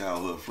based on a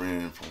childhood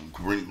friend from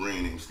Green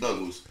named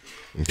Snuggles.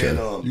 Okay.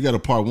 And You got a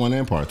part 1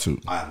 and part 2.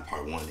 I have a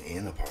part 1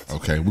 and a part 2.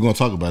 Okay, we're gonna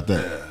talk about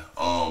that.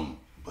 Yeah.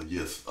 But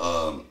yes,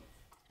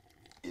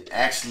 it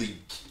actually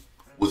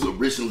was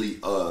originally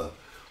a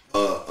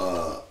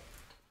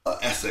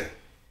essay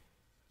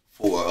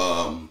for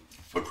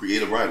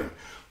creative writing.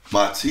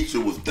 My teacher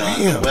was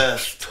Donda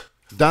West.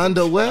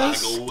 Donda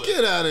West? Donda West.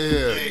 Get out of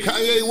here.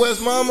 Kanye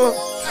West mama?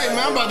 Hey,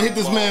 man, I'm about to hit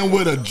this man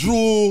with a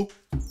jewel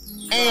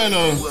and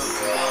a...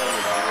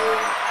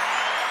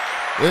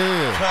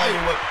 Yeah.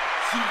 Kanye West.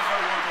 She was the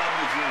first one to have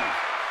me a dream.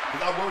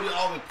 Because I wrote it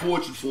all in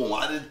poetry form.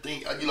 I didn't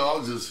think, I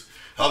was just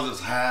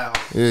high.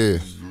 Yeah.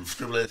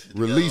 Scribble that shit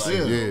Release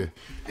together, it,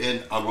 yeah.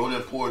 And I wrote it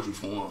in poetry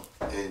form,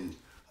 and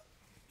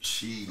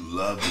she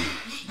loved it.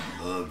 She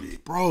loved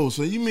it. Bro,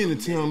 so you mean to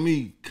tell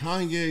me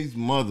Kanye's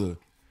mother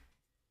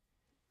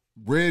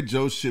read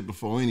your shit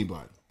before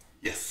anybody?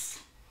 Yes.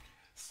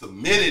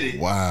 Submitted it.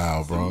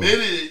 Wow, bro.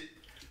 Submitted it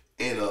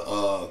in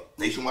a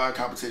nationwide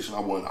competition. I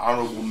won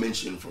honorable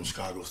mention from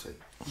Chicago State.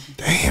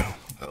 Damn.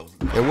 That was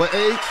At what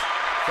age?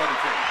 17.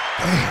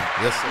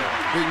 Yes, sir.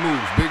 Big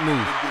moves, big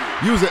moves.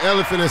 You was an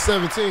elephant at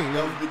 17.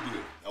 That was a big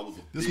deal. That was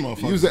a This big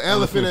motherfucker. You was an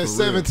elephant at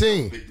for real.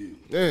 17. Big deal.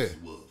 Yeah. Yes,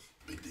 it was.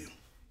 Big deal.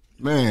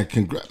 Man,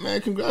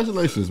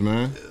 congratulations,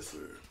 man. Yes, sir.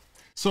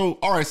 So,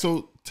 all right,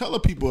 so tell the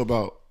people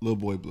about Lil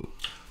Boy Blue.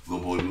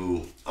 Little Boy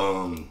Blue.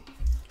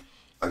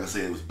 Like I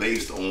said, it was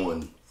based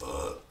on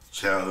a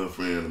childhood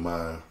friend of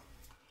mine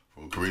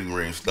from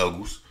Green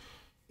Snuggles.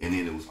 And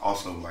then it was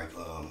also like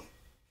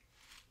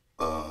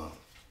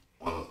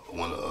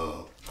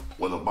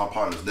one of my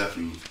partner's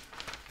nephews.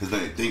 His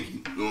name is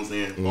Dinky. You know what I'm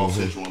saying? All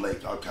Central and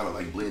Lake. I kind of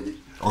like blended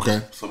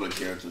Okay. some of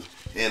the characters.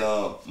 And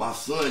my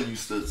son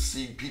used to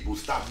see people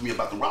stopping me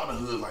about the Robin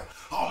Hood, like,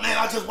 "Oh man,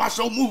 I just watched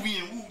your movie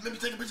and let me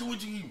take a picture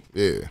with you."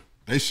 Yeah.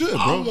 They should,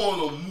 I bro.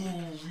 want a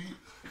movie.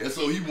 And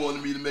so he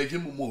wanted me to make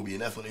him a movie,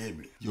 and that's when it hit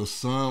me. Your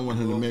son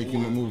wanted him to make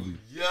him a movie.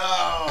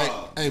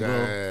 Yeah. Hey, bro.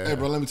 Damn. Hey,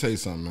 bro, let me tell you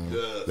something, man.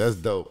 Yes. That's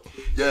dope.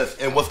 Yes.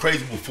 And what's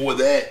crazy before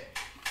that,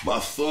 my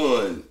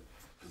son,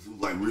 it was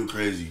like real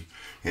crazy.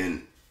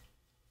 And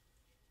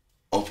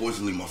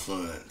unfortunately, my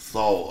son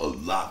saw a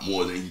lot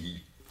more than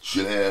he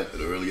should have at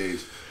an early age.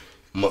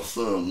 My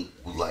son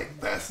was like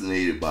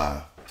fascinated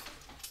by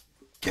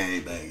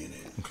gang banging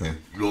and, Okay.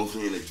 you know what I'm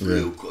saying, that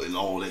drill and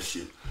all that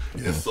shit.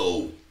 Yeah. And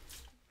so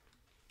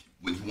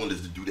when he wanted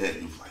us to do that,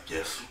 he was like,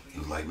 yes. He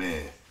was like,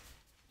 man,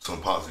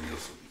 some positive.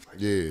 So he was like,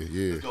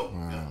 Yeah. let's go.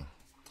 Yeah.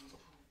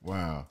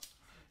 Wow.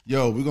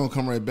 Yo, we're going to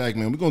come right back,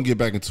 man. We're going to get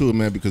back into it,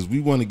 man, because we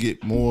want to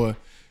get more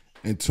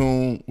in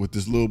tune with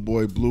this Little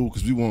Boy Blue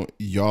because we want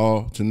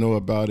y'all to know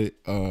about it.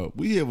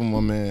 We here with my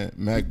man,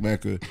 Mac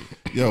Mecca.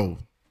 Yo,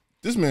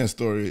 this man's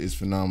story is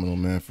phenomenal,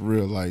 man, for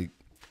real. Like,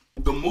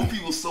 The movie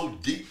was so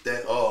deep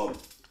that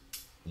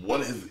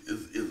one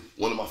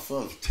of my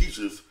son's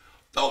teachers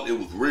thought it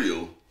was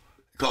real.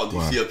 Called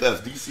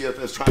DCFS.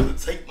 DCFS trying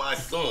to take my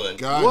son.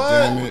 God What?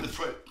 damn over it. the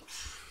track.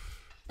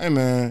 Hey,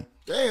 man.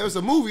 Damn, it's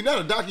a movie, not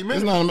a It's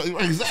documentary. not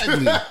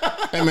exactly.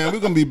 Hey, man, we're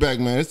going to be back,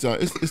 man. It's the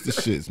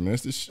shits, man.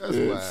 It's the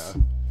shits. That's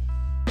wild.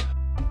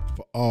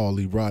 For all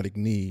erotic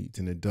needs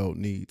and adult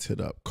needs,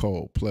 hit up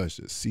Cold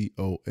Pleasures,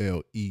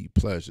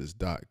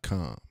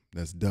 COLEpleasures.com.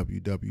 That's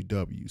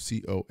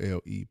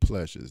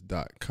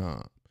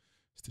www.colepleasures.com.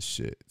 It's the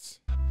shits.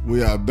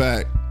 We are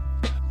back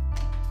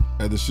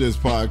at the Shits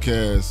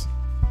Podcast.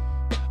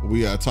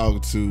 We are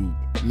talking to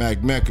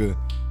Mac Mecca.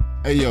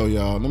 Hey, yo,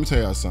 y'all, let me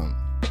tell y'all something.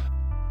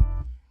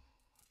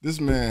 This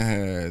man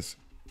has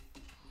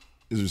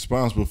is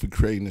responsible for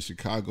creating the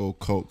Chicago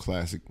cult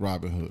classic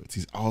Robin Hoods.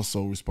 He's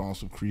also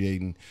responsible for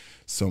creating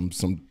some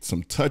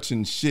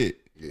touching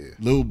shit. Yeah.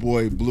 Little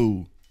Boy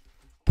Blue,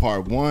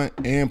 Part 1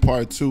 and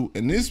Part 2.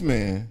 And this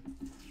man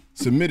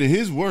submitted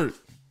his work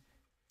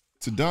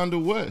to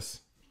Donda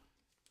West.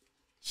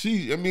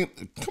 I mean,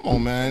 come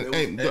on, man.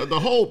 Hey, the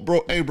whole,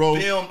 bro. Hey, bro.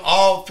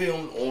 All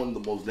filmed on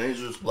the most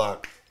dangerous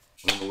block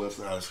on the west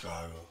side of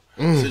Chicago.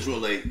 Central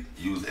Lake.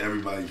 Used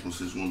everybody from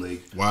Central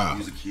Lake. Wow.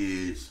 Used the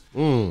kids.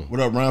 What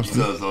up, Ramsey?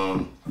 Because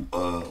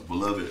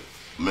beloved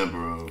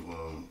member of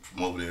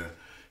from over there,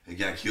 he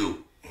got killed,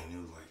 and it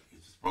was like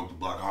it just broke the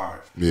block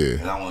hard. Yeah.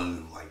 And I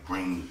wanted to like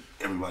bring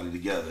everybody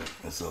together,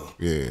 and so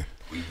Yeah.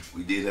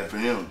 we did that for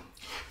him.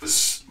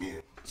 But,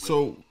 yeah.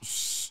 So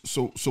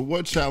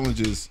what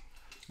challenges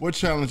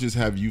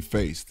have you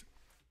faced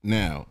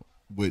now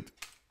with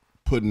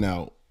putting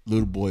out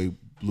Little Boy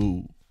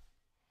Blue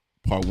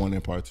Part 1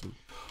 and Part 2?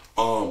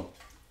 The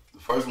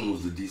first one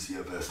was the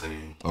DCFS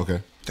thing.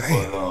 Okay.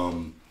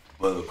 Damn.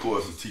 But of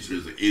course the teacher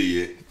is an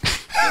idiot. And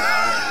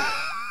I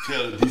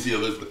tell the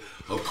DCFS,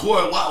 of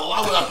course,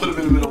 why would I put him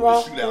in the middle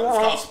of a shootout? It's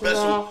called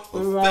special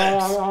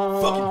effects.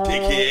 Fucking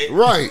dickhead.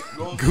 Right. You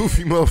know what I'm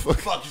Goofy saying? motherfucker. What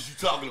the fuck is you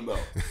talking about?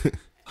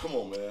 Come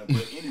on, man.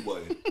 But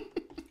anyway,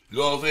 you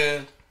know what I'm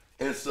saying?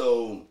 And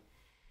so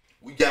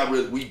we got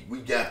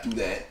through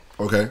that.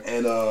 Okay.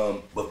 And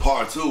but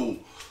Part 2,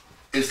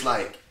 it's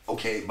like,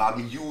 okay, by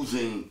me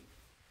using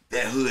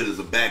that hood as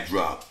a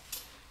backdrop,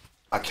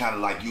 I kind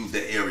of like use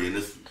that area, and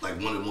it's like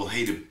one of the most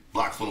hated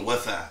blocks on the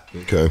west side.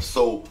 Okay.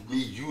 So me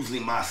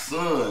using my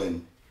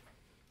son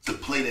to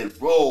play that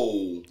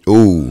role,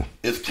 Ooh.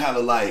 it's kind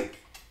of like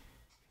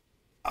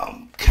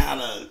I'm kind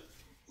of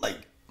like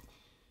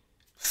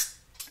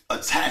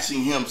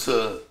attaching him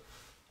to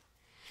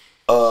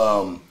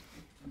an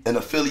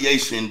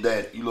affiliation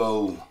that, you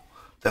know,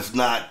 that's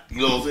not,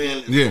 you know what I'm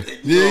saying? Yeah.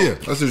 Yeah.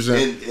 That's what you're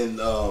saying. And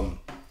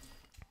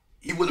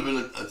he would have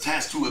been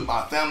attached to it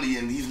by family,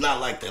 and he's not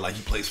like that. Like,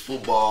 he plays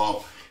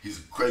football. He's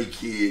a great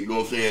kid. You know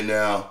what I'm saying?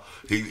 Now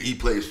he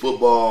plays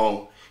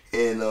football,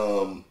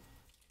 and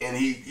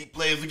he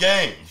plays the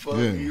game.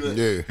 Yeah.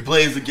 He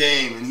plays the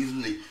game, and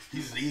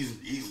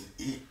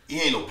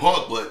he ain't no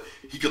punk, but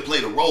he could play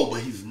the role,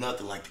 but he's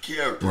nothing like the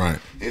character. Right.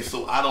 And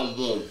so I don't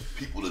want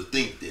people to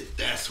think that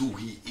that's who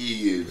he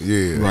is.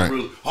 Yeah. Right.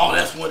 Really, oh,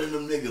 that's one of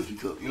them niggas,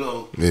 because, you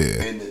know.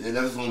 Yeah. And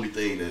that's the only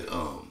thing that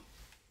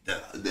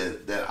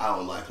that I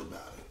don't like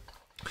about it.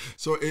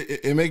 So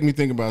it make me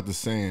think about the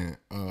saying,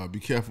 be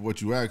careful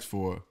what you ask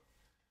for.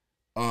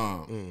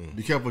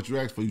 Be careful what you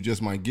ask for, you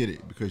just might get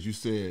it. Because you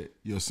said,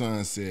 your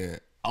son said,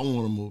 I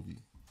want a movie.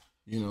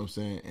 You know what I'm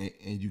saying?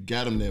 And you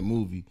got him that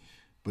movie.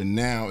 But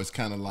now it's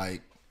kind of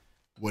like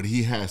what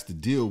he has to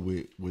deal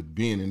with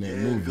being in that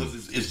movie.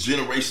 Because it's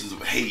generations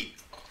of hate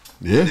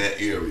Yeah. in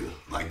that area.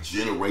 Like,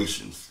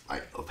 generations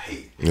of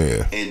hate.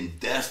 Yeah. And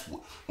that's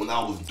when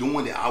I was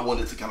doing it, I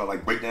wanted to kind of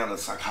like break down the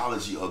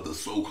psychology of the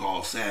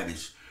so-called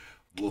savage.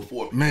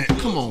 Before, Man,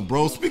 come on,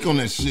 bro. Speak on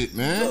that shit,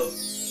 man.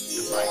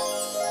 It's like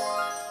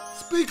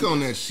Speak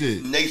on that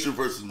shit. nature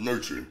versus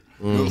nurture.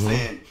 You know what I'm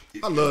saying?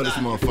 If I you're love this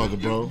not- motherfucker,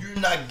 if bro. You're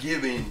not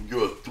giving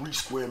your 3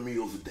 square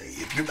meals a day.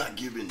 If you're not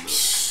giving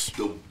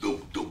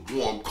the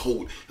warm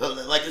coat,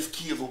 like this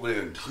kids over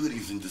there in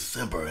hoodies in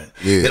December, and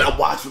I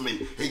watch them, and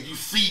you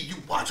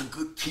watch a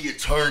good kid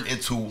turn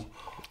into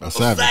a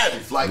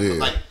savage. Like, you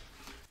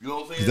know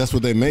what I'm saying? That's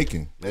what they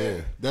making.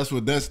 Yeah. That's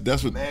what this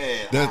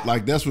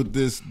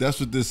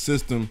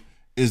system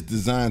is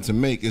designed to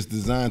make. It's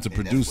designed to And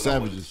produce that's what I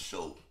wanted to savages.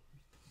 show.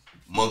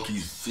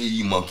 Monkeys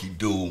see, monkey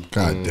do.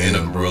 God in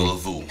damn, a gorilla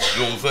zoo. You know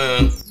what I'm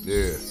saying?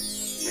 Yeah.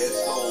 And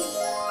so,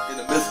 in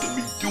the midst of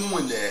me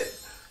doing that,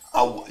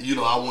 I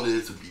wanted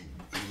it to be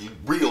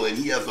real. And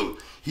he has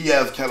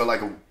kind of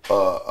like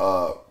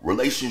a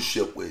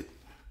relationship with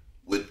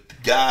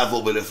guys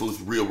over there, so it's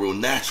real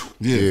natural.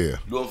 Yeah. You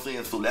know what I'm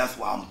saying? So that's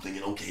why I'm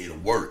thinking, okay, it'll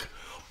work.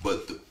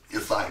 But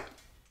it's like,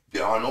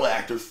 there are no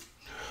actors.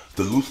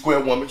 The Loose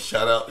Square Woman,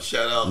 shout out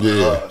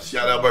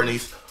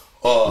Bernice,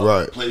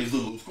 Right. plays the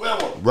Loose Square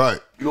Woman. Right.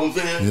 You know what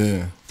I'm saying?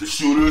 Yeah. The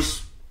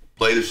shooters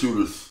play the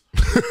shooters.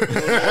 That's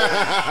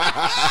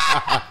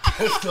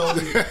the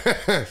only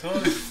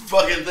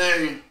fucking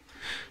thing,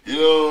 you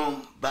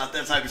know, about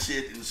that type of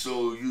shit. And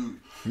so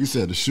You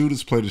said the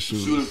shooters play the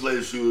shooters. shooters play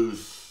the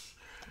shooters.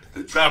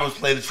 The trappers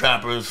play the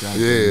trappers.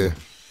 Yeah.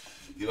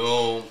 You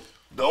know,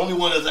 the only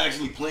one that's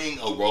actually playing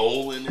a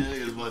role in there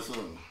is my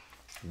son.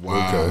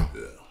 Wow. Okay.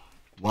 Yeah.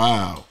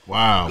 Wow.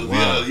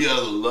 'Cause he has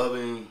a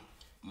loving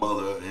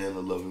mother and a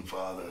loving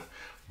father.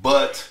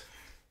 But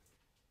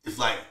it's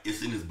like,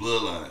 it's in his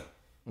bloodline.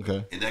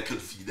 Okay. And that could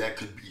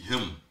be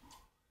him.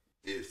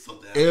 If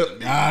something happens to me.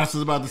 That's what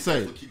I was about to say.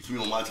 That's what keeps me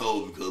on my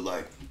toes, because,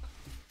 like,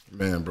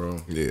 Man,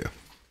 bro. Yeah.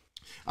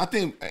 I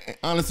think,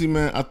 honestly,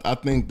 man, I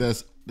think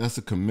that's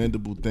a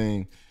commendable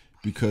thing,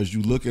 because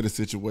you look at a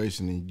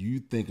situation and you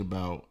think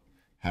about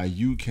how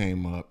you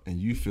came up and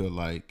you feel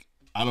like,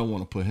 I don't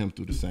want to put him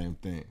through the same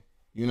thing.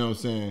 You know what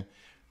I'm saying?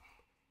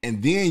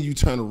 And then you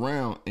turn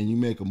around and you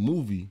make a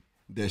movie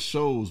that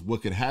shows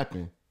what could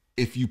happen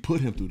if you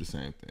put him through the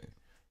same thing.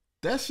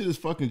 That shit is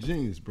fucking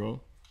genius,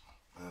 bro.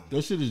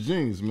 That shit is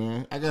genius,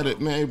 man. I got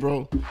it, man, hey,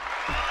 bro.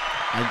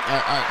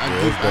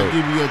 I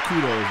give you your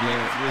kudos,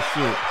 man. Real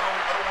shit.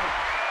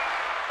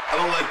 I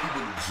don't like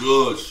people to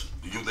judge.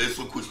 They're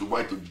so quick to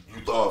write the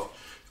youth off.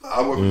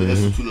 I work with the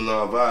Institute of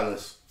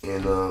Nonviolence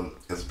and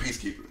as a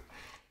peacekeeper,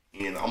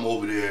 and I'm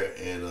over there,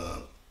 and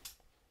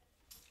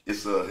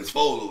it's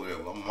full over there.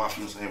 I'm a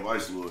Mafia and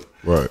Vice Lord,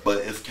 right? But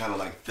it's kind of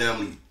like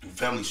family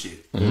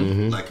shit.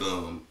 Like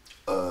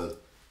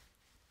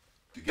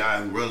the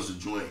guy who runs the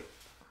joint,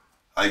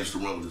 I used to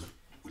run with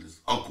his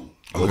uncle.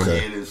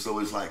 Okay. And so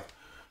it's like,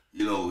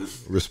 you know,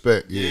 it's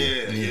respect.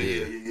 Yeah.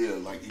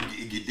 Like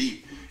it get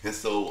deep, and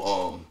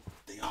so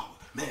they all,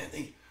 man,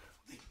 they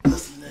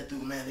listen to that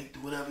dude, man. They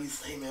do whatever he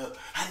say, man.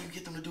 How do you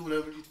get them to do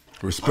whatever?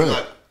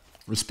 Respect.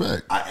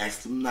 Respect. I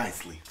asked them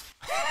nicely.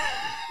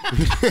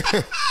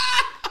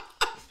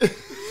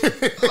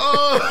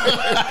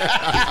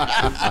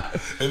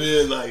 And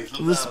then like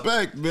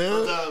respect,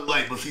 man.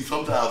 Like, but see,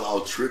 sometimes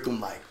I'll trick them.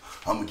 Like,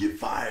 I'm gonna get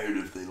fired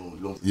if they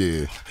don't.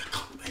 Yeah.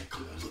 Come on,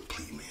 look,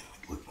 please, man.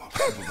 Look, my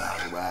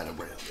supervisor riding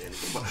around, man.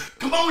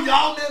 Come on,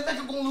 y'all, man. Make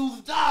him gonna lose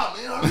his job,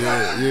 man.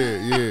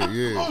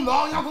 Yeah. Come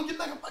on, y'all gonna get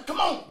back.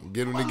 Come on.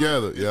 Get them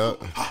together, yeah.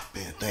 Ah,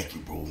 man, thank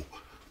you, bro.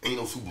 Ain't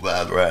no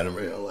supervisor riding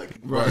around like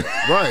right.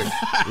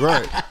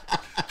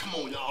 Come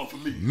on, y'all, for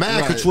me.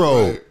 Mind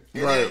control.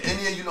 Right. And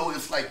then you know,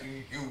 it's like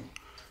you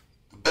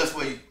the best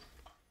way.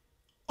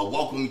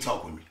 Walk with me,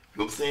 talk with me. You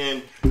know what I'm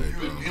saying?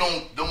 You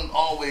don't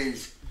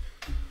always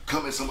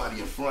come at somebody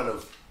in front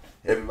of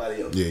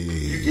everybody else. Yeah.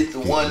 You get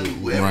the one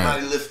who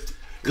everybody lifts.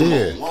 Come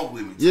on, walk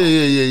with me. Yeah.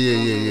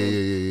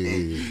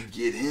 And you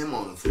get him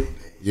on the same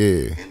page.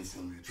 Yeah.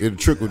 It'll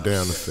trickle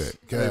down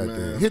effect. God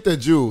damn. Hit that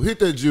Jew.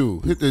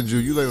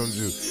 You lay on the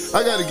Jew.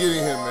 I gotta get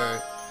in here, man.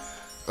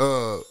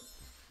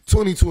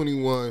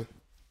 2021,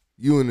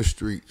 you in the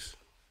streets.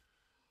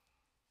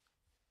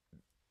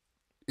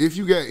 If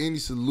you got any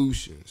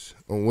solutions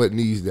on what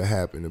needs to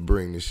happen to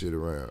bring this shit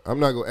around, I'm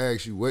not gonna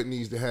ask you what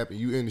needs to happen.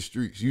 You in the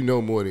streets, you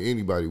know more than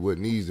anybody what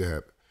needs to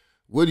happen.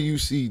 What do you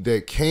see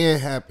that can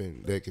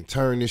happen that can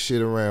turn this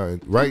shit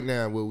around right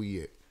now? Where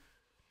we at?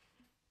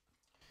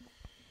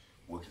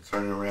 What can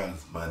turn it around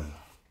is money.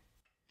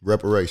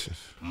 Reparations.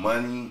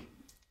 Money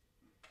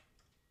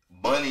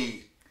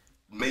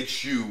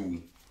makes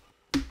you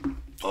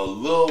a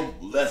little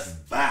less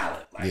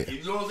violent. Like,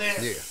 you know what I'm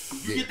saying? Yeah.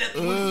 You get that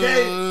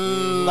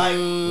 20K, like,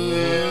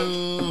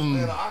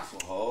 man, the ox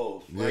will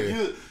hold. Like,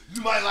 you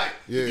might like,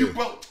 if you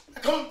broke,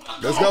 come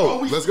Let's on, go.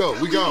 bro. Let's go.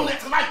 We gone. Do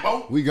that tonight,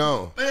 bro. We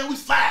gone. Man, we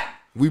slide.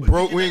 We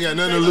broke. We ain't got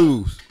nothing to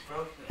lose.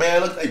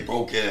 Man, look, they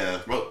broke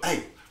ass, bro.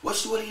 Hey,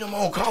 what's shorty them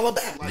on? Call her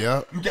back. Like,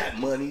 you got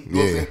money. You know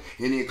what I'm saying?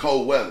 And then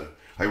cold weather.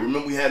 Like,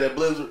 remember we had that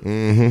blizzard?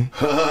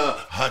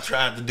 I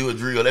tried to do a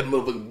drill. That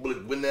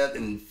motherfucker went out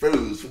and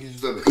froze.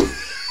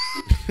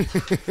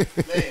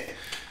 Man,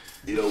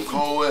 you know,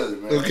 cold weather,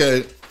 man.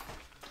 Okay.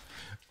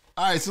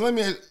 All right, so let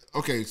me.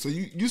 Okay, so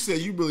you said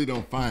you really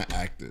don't find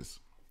actors.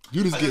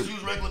 You just use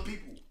regular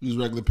people. Use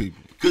regular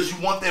people because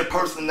you want their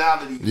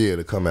personality. Yeah,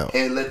 to come out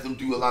and let them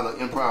do a lot of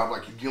improv.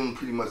 Like you give them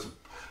pretty much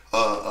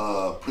kind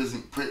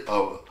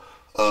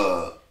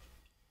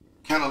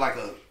of like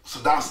a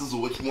synopsis of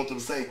what you want them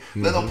to say.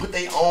 Let them put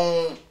their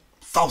own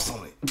sauce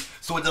on it,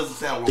 so it doesn't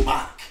sound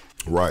robotic.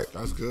 Right.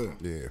 That's good.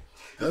 Yeah.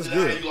 That's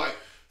good. You like,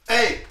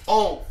 hey,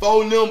 on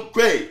phone them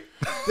great.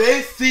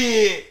 They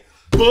said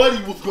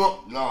Buddy was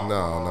going.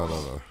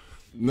 No.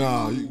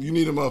 No, you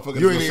need a motherfucker.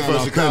 You ain't even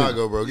from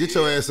Chicago, bro. Get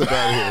your ass up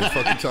out of here. What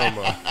fucking talking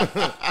about?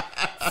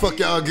 Fuck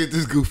y'all, get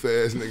this goof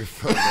ass nigga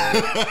from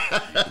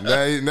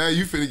now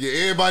you finna get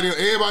everybody.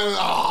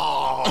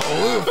 Oh,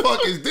 what the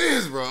fuck is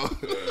this, bro?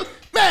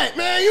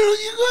 Man, you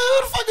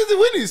who the fuck is it?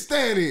 When is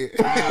standing?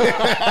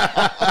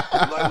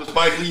 Like what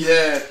Spike Lee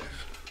had.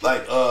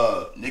 Like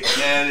Nick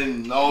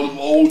Cannon and all them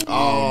old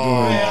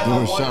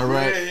doing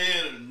Chirac.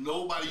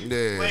 Nobody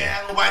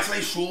nobody say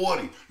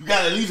shorty. You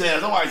gotta at least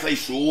have somebody say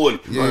shorty.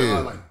 Yeah.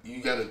 Like,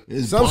 you gotta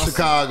some bussin'.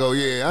 Chicago,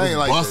 yeah. I ain't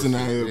like busting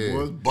out here,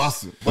 boy. It's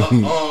busting.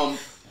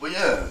 But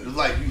yeah, it's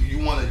like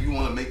you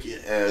wanna make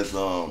it as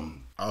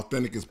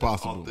authentic as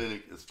possible.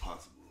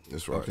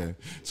 That's right. Okay.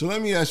 So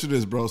let me ask you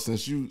this, bro.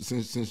 Since you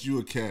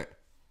a cat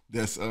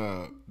that's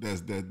in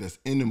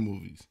the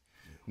movies.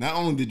 Not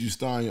only did you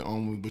star in your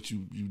own movie, but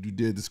you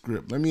did the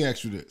script. Let me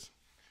ask you this.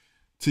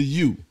 To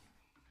you,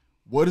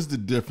 what is the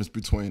difference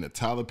between a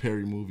Tyler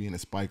Perry movie and a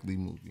Spike Lee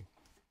movie?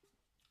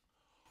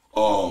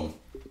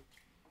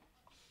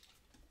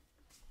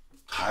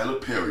 Tyler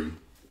Perry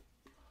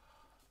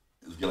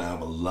is gonna have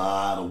a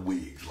lot of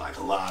wigs, like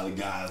a lot of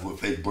guys with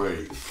fake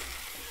braids.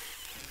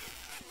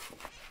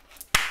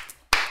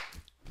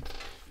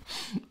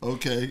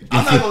 Okay.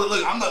 I'm not gonna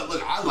look.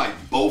 I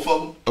like both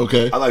of them.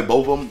 Okay. I like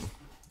both of them.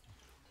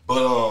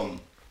 But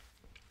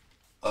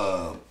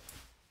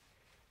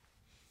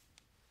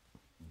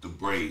the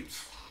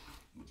braids.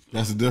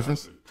 That's the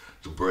difference.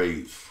 The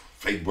braids,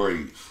 fake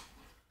braids.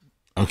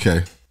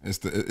 Okay, it's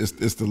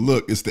the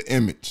look, it's the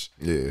image.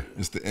 Yeah,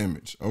 it's the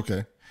image.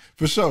 Okay,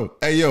 For sure.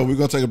 Hey, yo, we're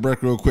going to take a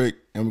break real quick,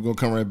 and we're going to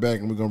come right back,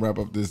 and we're going to wrap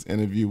up this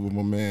interview with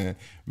my man,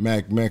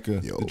 Mac Mecca,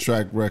 the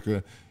track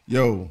record.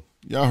 Yo,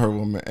 y'all heard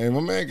my man. Hey, my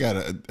man got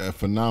a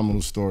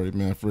phenomenal story,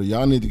 man. For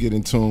y'all need to get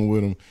in tune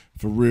with him.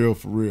 For real,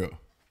 for real.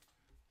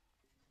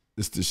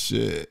 It's the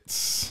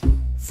shits.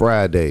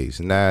 Fridays,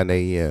 9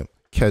 a.m.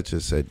 Catch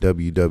us at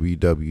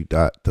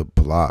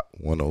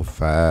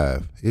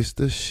www.theblock105. It's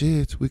the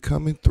shits. We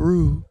coming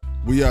through.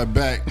 We are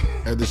back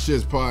at the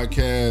Shits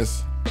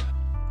Podcast.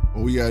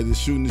 We are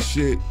just shooting the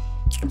shit,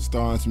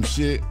 starting some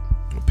shit.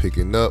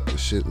 Picking up the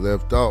shit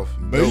left off.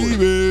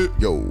 Baby.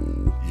 Yo.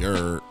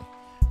 Yer.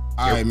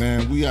 All right,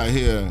 man. We out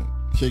here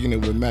kicking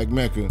it with Mac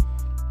Mecca,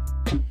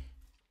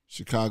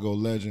 Chicago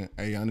legend.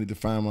 Hey, I need to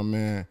find my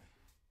man.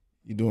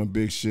 You doing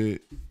big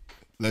shit,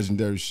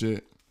 legendary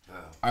shit.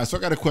 All right, so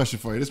I got a question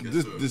for you.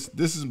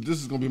 This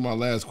is gonna be my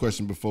last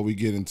question before we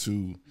get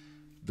into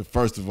the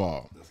first of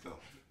all. Let's go.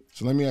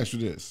 So let me ask you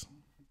this: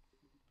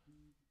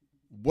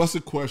 what's a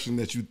question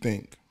that you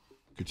think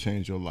could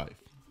change your life?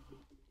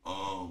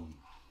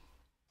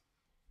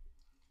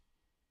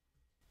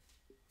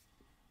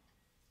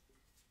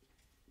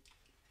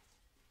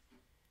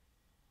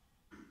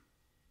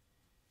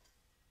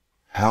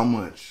 How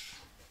much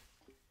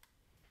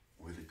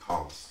would it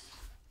cost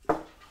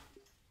for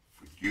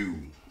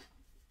you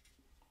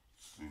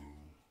to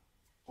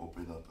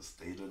open up a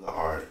state of the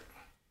art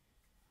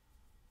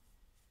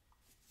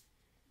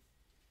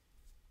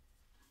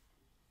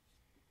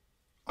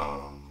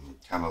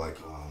kind of like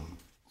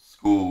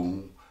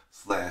school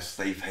 /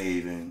 safe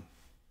haven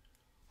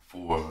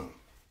for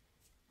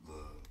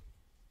the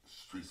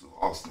streets of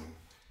Austin,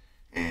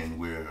 and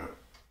where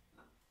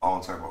all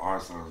type of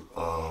arts are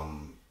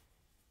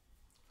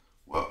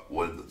what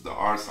the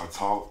arts are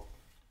taught,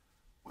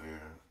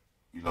 where,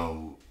 you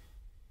know,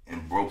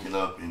 and broken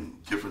up in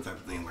different type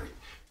of things like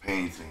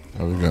painting.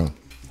 There we go.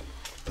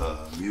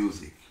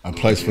 Music. A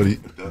place for the,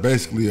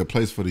 basically a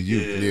place for the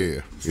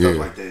youth. Stuff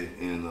like that,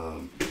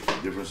 and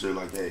different shit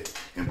like that,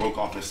 and broke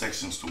off in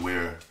sections to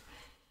where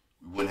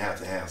we wouldn't have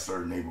to have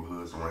certain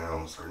neighborhoods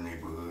around certain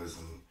neighborhoods,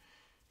 and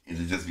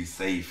it'd just be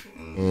safe,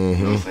 and you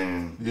know what I'm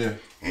saying? Yeah.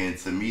 And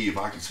to me, if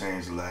I could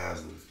change the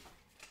lives of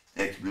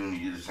that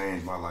community, it'll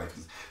change my life.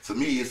 'Cause to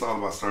me, it's all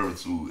about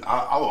servitude.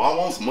 I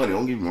want some money.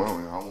 Don't get me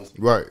wrong. I want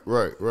some Right.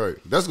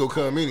 That's gonna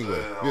come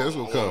anyway. That's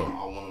gonna come.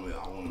 I want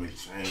to make a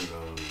change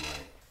of it.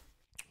 Like,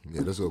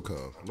 yeah, that's gonna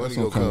come. That's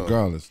gonna come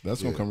regardless.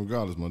 That's gonna come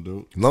regardless, my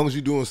dude. As long as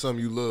you're doing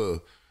something you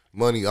love,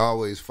 money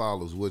always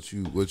follows what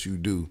you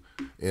do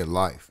in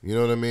life. You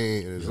know what I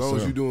mean? And as long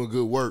as you're doing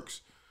good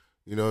works,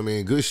 you know what I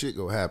mean, good shit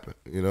gonna happen.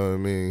 You know what I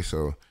mean?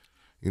 So,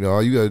 you know,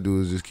 all you gotta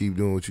do is just keep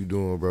doing what you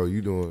doing, bro.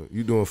 You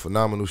doing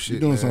phenomenal shit.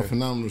 You doing some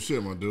phenomenal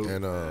shit, my dude.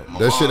 And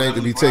that shit ain't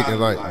to be taken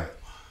lightly.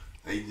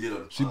 They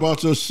did she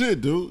bought your shit,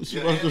 dude. She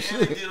bought your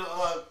shit.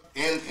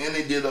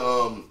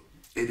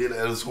 They did an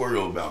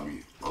editorial about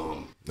me.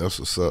 That's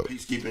what's up.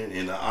 Peacekeeping,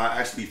 and I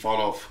actually fought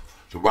off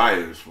the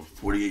rioters for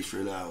 48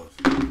 straight hours.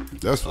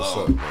 That's what's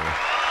up, man.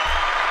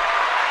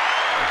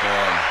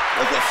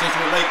 That's at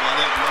Central Lake.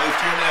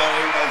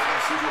 Everybody's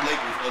at Central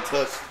Lake was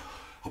untouched.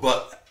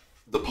 But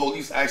the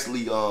police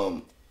actually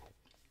let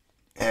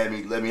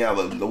me have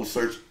a no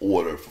search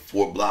order for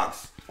 4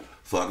 blocks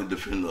so I could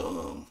defend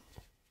the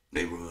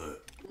neighborhood.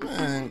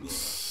 Man.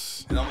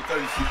 And I'm a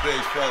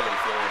 36-page felon,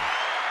 so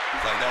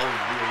it's like that was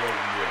real low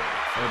from there.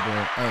 Hey, bro.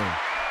 Hey,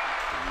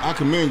 I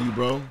commend you,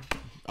 bro.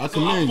 I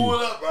commend you. So I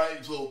pull up,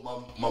 right? So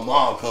my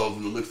mom comes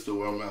from the liquor store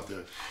where I'm out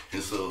there,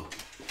 and so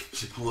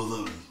she pulls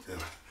up and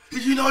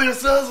did you know your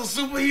son's a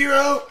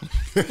superhero?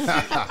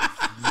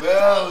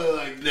 Well,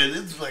 like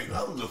it's like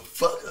I was a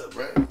fuck up,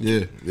 right?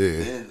 Yeah.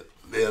 And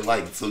they're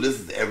like, so this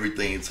is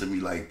everything to me,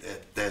 like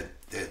that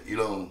you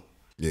know.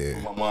 Yeah.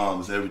 My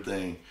mom is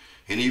everything,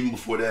 and even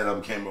before that, I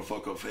became a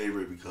fuck up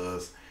favorite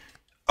because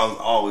I was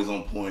always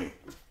on point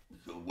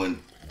when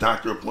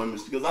doctor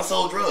appointments, because I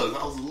sold drugs.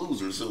 I was a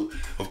loser, so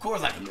of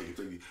course I can make it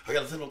through you. I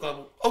got a simple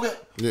couple. Okay,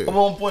 I'm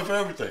on point for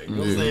everything. You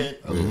know what I'm saying?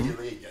 I was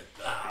got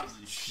jobs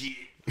and shit.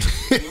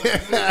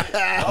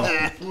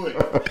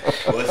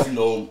 But you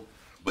know,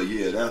 but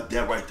yeah,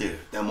 that right there,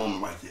 that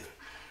moment right there,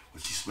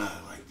 when she smiled,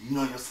 like, you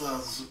know, your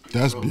son's a superhero.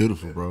 That's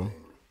beautiful, bro.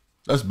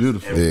 That's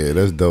beautiful. Everything. Yeah,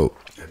 that's dope.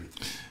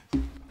 Everything.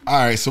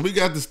 All right, so we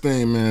got this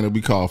thing, man, that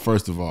we call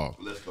First of All.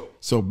 Let's go.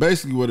 So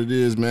basically what it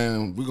is,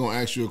 man, we're going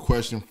to ask you a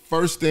question.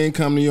 First thing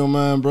come to your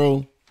mind,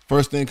 bro.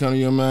 First thing come to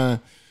your mind,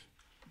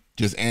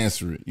 just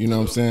answer it. You know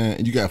what I'm saying?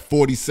 And you got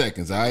 40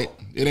 seconds, all right?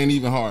 It ain't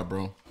even hard,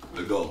 bro.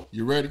 Let's go.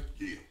 You ready?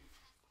 Yeah.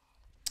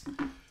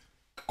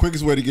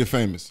 Quickest way to get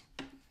famous.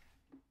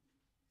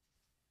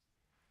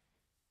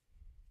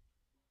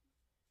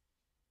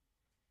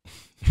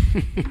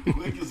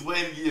 Quickest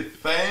way to get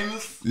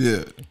famous?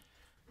 Yeah.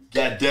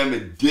 God damn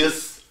it,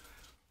 diss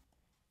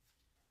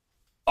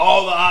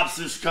all the ops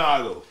in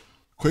Chicago.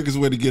 Quickest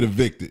way to get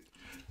evicted.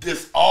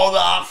 Diss all the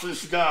ops in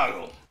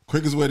Chicago.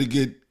 Quickest way to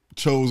get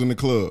chose in the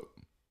club.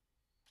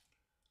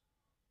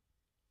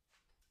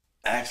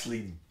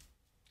 Actually,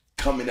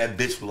 come in that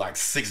bitch with like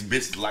 6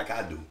 bitches like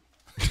I do.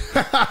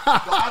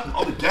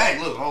 Oh,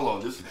 dang, look, hold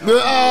on.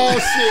 Oh,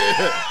 shit.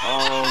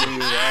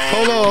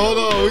 Hold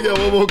on. We got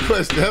one more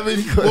question. How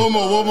many questions? One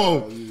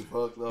more. You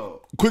fucked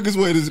up. Quickest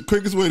way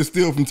to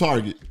steal from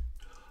Target.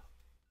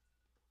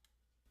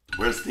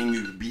 Worst thing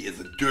you could be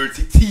is a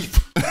dirty thief.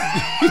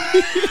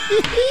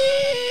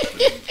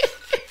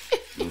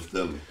 Don't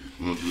tell me.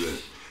 I'm gonna do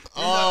that.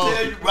 I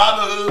tell you,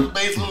 Robin Hood was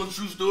based on a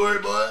true story,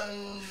 boy.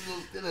 I'm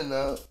feeling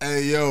now.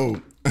 Hey, yo.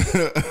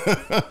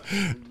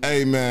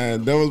 Hey,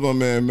 man. That was my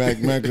man, Mac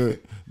Mecca,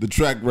 the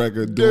track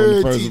record, doing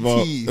the first of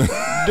all.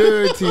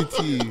 Dirty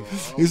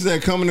teeth. He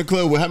said, come in the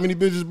club with how many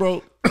bitches,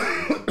 bro?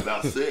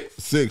 About 6.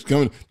 6.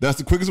 That's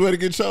the quickest way to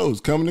get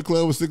shows. Come in the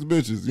club with 6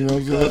 bitches. You know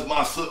what I'm saying?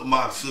 Because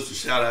my sister,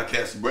 shout out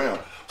Cassie Brown,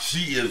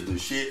 she is the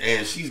shit,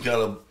 and she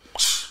gonna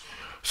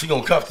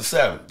cuff the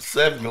 7.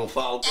 7 gonna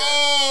follow.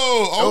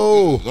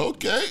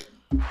 Okay.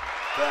 All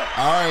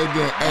right,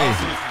 then. My Hey.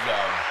 sisters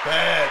are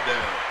bad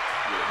down.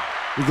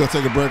 We're going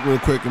to take a break real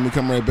quick, and we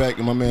come right back,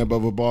 and my man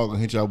Bubba Ball going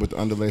to hit y'all with the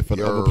underlay for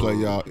the overplay,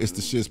 y'all. It's the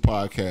S.H.I.T.S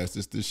podcast.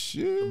 It's the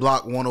shit.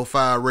 Block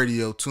 105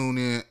 Radio. Tune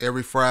in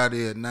every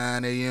Friday at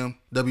 9 a.m.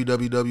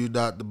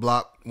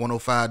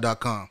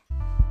 www.theblock105.com.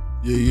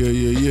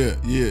 Yeah.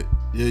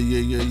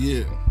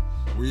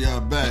 We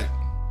are back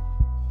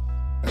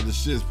at the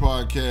S.H.I.T.S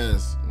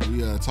podcast.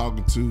 We are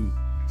talking to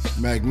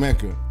Mac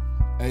Mecca.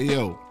 Hey,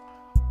 yo,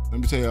 let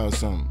me tell y'all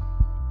something.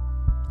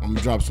 I'm going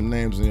to drop some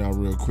names on y'all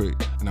real quick,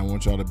 and I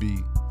want y'all to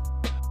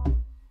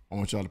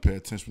pay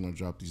attention when I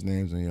drop these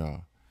names on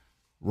y'all.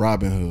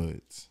 Robin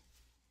Hoods,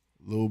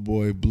 Lil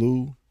Boy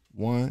Blue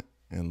 1,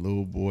 and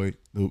Lil Boy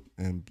Blue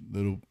 1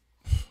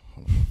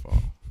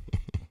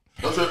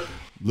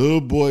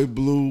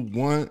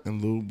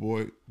 and Lil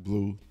Boy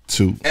Blue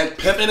 2. And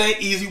Pimpin' Ain't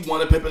Easy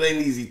 1 and Pimpin'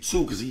 Ain't Easy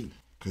 2, because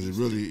it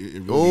really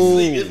it's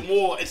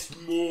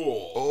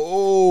more.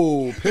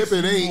 Oh,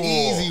 Pimpin' Ain't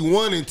Easy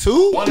 1 and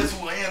 2? 1 and 2,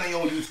 and they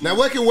on YouTube. Now,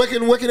 where can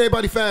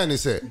everybody find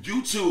this at?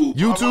 YouTube.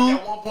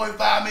 YouTube? Got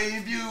 1.5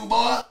 million views,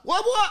 boy.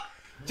 What?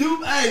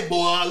 Hey,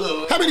 boy,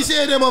 look. How many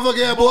shares that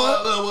motherfucker had, boy?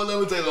 Look, let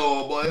me tell you,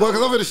 boy. Boy,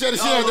 because I'm finna share the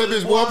shit out that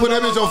bitch, boy. I'm putting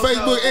that bitch on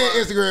Facebook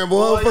and Instagram,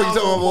 boy. What the fuck you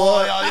talking about,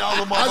 boy?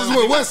 I just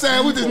went west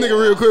side with this nigga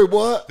real quick,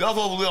 boy. Y'all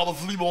supposed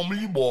to sleep on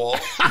me, boy.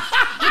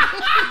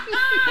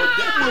 But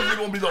that wasn't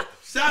gonna be no.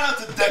 Shout out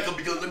to Decca,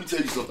 because let me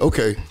tell you something.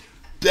 Okay.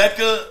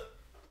 Decca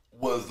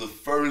was the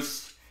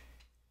first,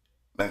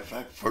 matter of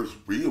fact, first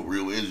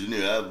real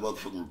engineer I ever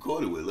motherfucking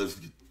recorded with. Let's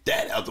get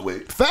that out the way.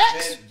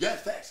 Facts? Yeah,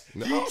 facts.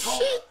 No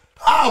shit.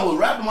 I was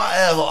rapping my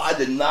ass off. I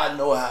did not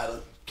know how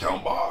to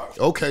count bars.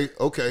 Okay.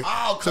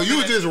 So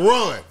you just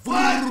run.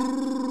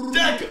 What?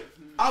 Decca.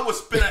 I was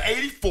spinning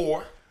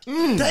 84.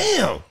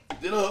 Damn.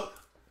 Then up.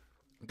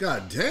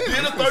 God damn.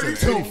 Then a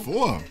 32.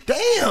 84.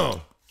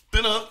 Damn.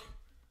 Then up.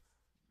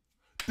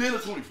 Then a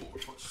 24.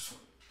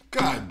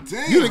 God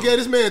damn. You done gave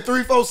this man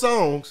 3-4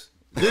 songs.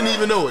 Didn't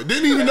even know it.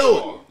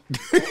 Look.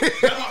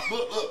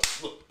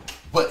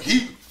 But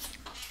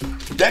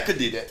Decca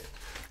did that.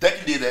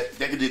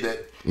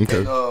 Okay.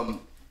 And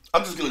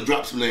I'm just gonna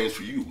drop some names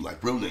for you,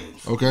 like real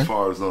names. Okay. As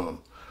far as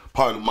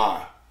part of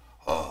my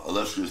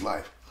illustrious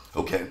life.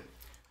 Okay.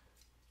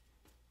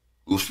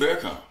 Louis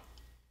Farrakhan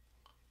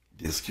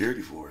did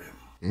security for him.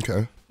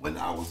 Okay. When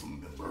I was a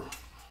member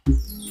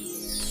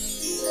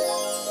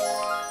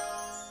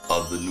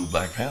of the new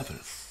Black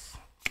Panthers.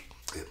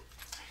 Yeah.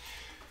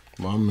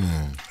 My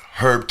man.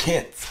 Herb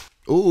Kent.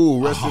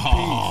 Ooh, rest in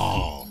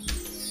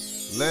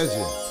peace.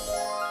 Legend.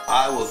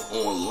 I was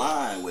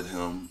online with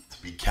him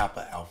to be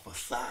Kappa Alpha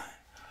Psi.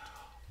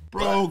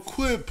 Bro,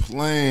 quit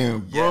playing,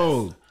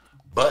 bro. Yes.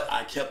 But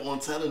I kept on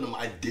telling them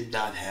I did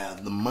not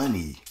have the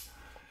money.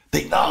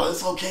 No,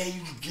 it's okay.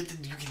 You can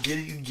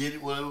get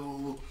it,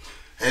 whatever.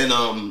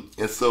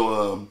 And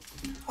so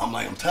I'm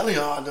like, I'm telling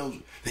y'all,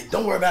 don't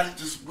worry about it.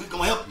 We're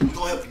gonna help you.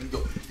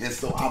 And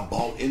so I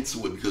bought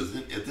into it because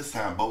at this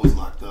time, Bo was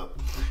locked up.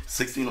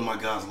 16 of my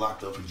guys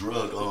locked up for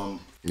drug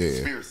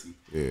conspiracy.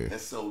 Yeah. And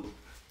so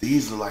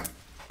these are like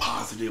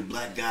positive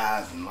black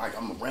guys, and like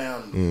I'm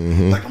around,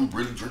 like I'm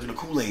really drinking the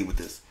Kool-Aid with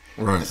this.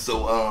 Right. And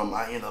so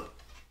I end up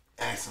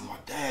asking my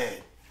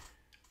dad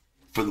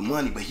for the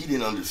money, but he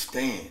didn't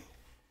understand.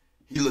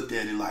 He looked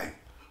at it like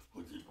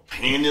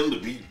paying them to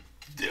be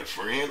their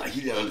friend, like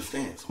he didn't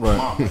understand. So my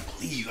mom, like,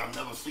 please, I've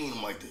never seen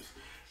him like this.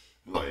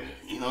 Like,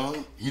 he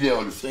didn't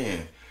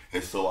understand.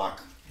 And so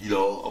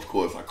of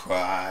course I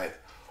cried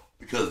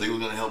because they were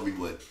gonna help me,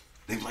 but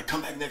they were like,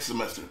 come back next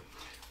semester.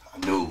 I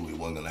knew it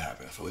wasn't gonna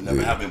happen, so it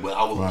never happened. But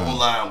I was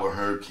online with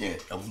Herb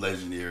Kent. That was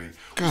legendary.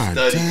 God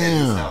Studied damn.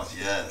 at his house,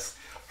 yes.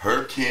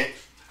 Herb Kent,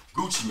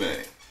 Gucci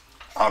Mane.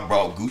 I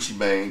brought Gucci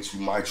Mane to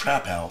my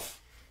trap house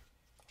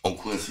on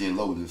Quincy and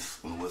Lotus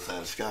on the west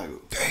side of Chicago.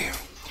 Damn.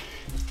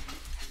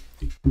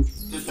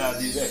 This how I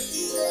did that.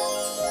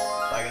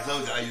 Like I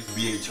told you, I used to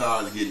be in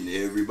charge of getting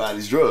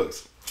everybody's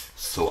drugs.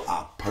 So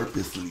I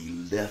purposely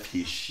left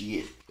his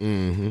shit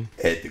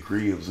at the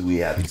crib, so we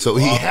had to So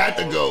he had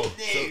to go.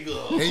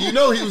 And you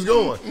know he was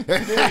going. Yeah.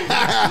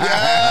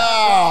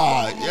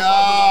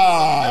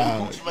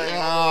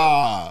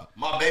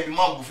 My baby baby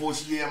mama before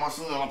she had my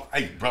son. I'm like,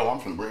 hey, bro, I'm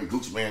finna bring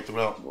Gucci Man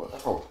throughout.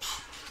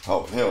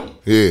 Oh, him.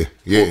 Yeah,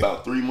 yeah. For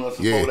about 3 months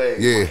or Yeah, 4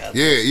 days.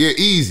 yeah,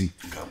 easy.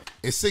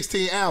 In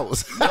 16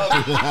 hours.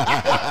 Nothing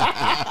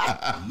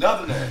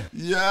that.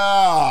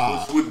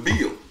 Yeah. Bushwick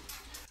Bill.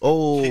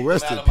 Oh, Kicked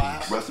rest him in out of my peace.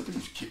 house. Rest in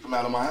peace. Kicked him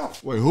out of my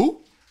house. Wait,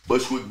 who?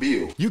 Bushwick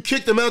Bill. You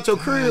kicked him out your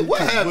crib?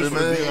 What happened,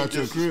 Bushwick man? Bill Out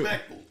your crib.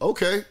 disrespectful.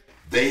 Okay.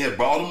 They had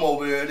brought him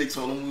over there. They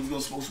told him we was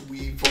gonna smoke some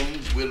weed for him.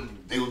 With him.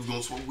 They was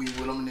gonna smoke weed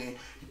with him, and then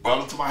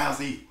brought him to my house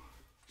to eat.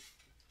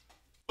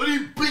 What do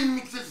you bring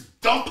me to this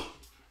dump?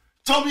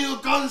 Told me you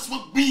were gonna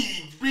smoke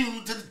weed. Bring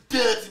me to the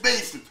dirty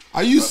basement.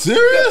 Are you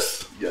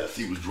serious? Yes,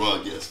 he was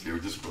drunk. Yes, they were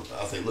just.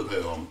 I say, look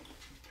here,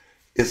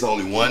 it's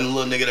only one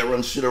little nigga that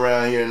runs shit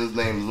around here, and his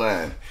name is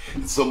Lion.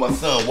 And so my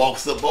son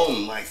walks up on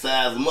him, like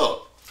size him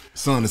up,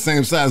 Son, the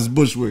same size as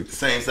Bushwick.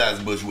 same size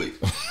as Bushwick.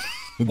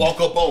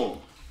 Walk up on him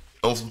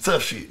on some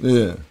tough shit.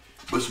 Yeah.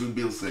 Bushwick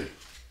Bill say,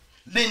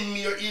 "Lend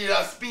me your ear,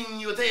 I'll spin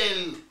your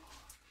tail."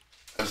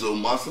 And so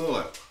my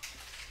son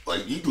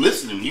like you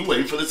listening, you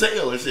waiting for the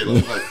tail and shit. I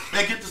was like,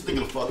 man, get this nigga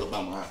the fuck up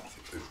out my house.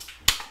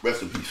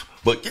 Rest in peace.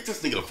 But get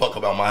this nigga the fuck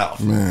up out my house.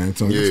 Man,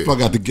 Tony, get the fuck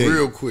out the gate.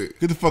 Real quick.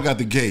 Get the fuck out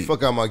the gate.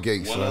 Fuck out my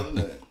gate, One son. other than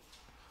that,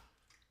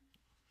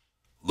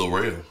 Lil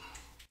Rel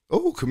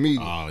Oh,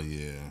 comedian. Oh,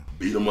 yeah.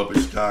 beat him up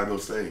in Chicago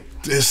State.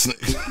 This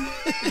nigga.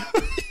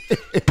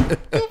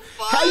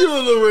 How you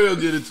and Lil Rel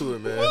get into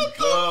it, man?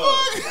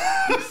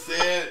 He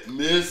said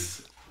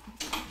Miss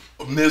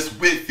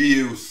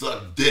Whitfield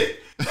sucked dick.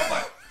 I'm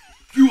like,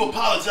 you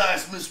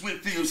apologize, Miss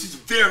Whitfield. She's a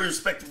very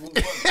respectable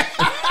woman.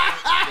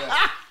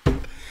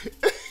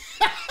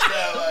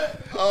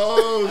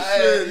 Oh,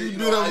 shit. Hey, You you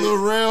beat know, up I- Lil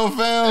Rel,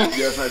 fam?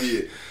 Yes, I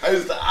did. I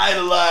used to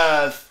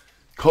idolize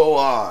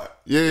Coard.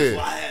 Yeah. So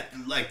I had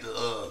like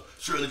the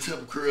Shirley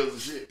Temple curls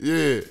and shit.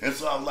 Yeah. And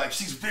so I'm like,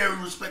 she's a very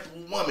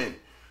respectable woman.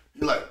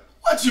 You're like,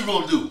 what you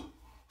gonna do?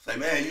 It's like,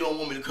 man, you don't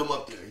want me to come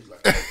up there. He's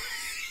like,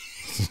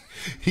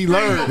 He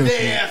bring your learned.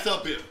 dead ass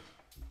up here.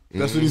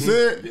 That's what he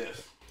said?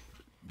 Yes.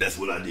 That's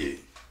what I did.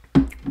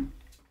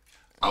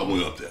 I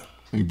went up there.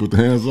 You put the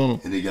hands on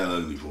him? And they got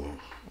ugly for him.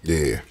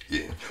 Yeah.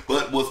 Yeah.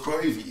 But what's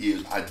crazy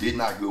is I did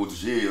not go to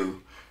jail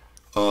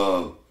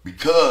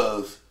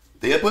because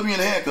they had put me in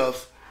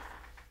handcuffs.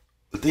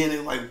 But then they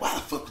were like, why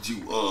the fuck would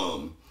you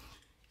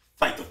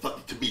fight the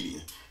fucking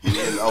comedian? And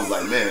then I was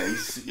like, man,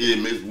 yeah,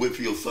 Miss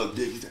Whitfield sucked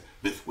dick. He said,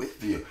 Miss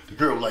Whitfield. The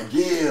girl was like,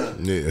 yeah.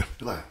 Yeah.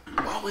 They're like,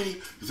 why would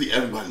he? You see,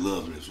 everybody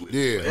loves Miss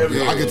Whitfield. Yeah.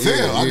 Everybody. I can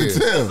tell. I can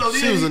tell. So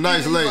She then was a he-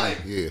 nice he's lady. like,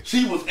 Yeah.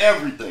 She was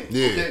everything.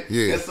 Yeah, Okay?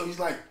 yeah. And so he's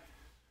like,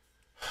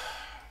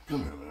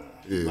 come here, man.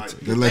 Yeah. Like,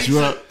 They let you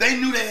out? They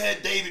knew they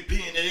had David Penn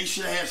and they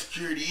should have had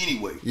security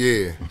anyway.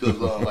 Yeah.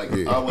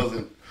 Because I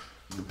wasn't,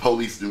 the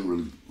police didn't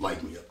really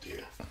like me up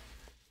there.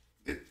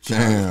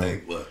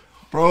 Damn.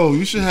 Bro,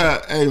 you should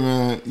have, hey,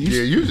 man.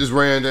 Yeah, you just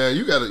ran down.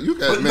 You got,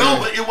 But man. no,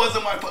 but it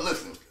wasn't my fault.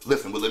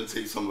 Listen, but let me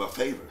tell you something about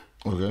Favor.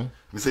 Okay.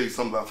 Let me tell you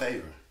something about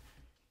Favor.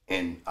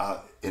 And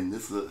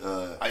this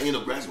I ended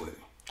up graduating.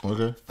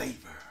 Okay.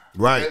 Favor.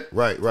 Right, Okay?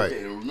 right.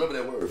 Okay, and remember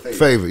that word, favor.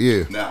 Favor,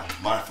 yeah. Now,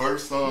 my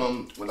first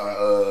when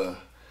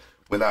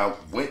I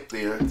went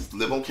there to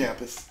live on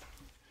campus,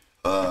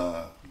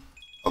 I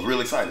was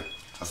really excited.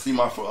 I see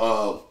my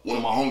one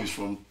of my homies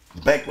from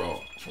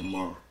Bankroll,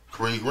 from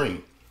Kareem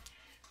Green,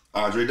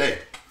 Andre Day.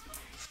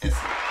 And so,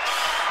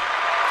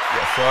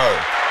 yes,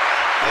 sir.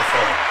 Yes,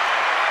 sir.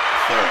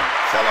 Yes, sir.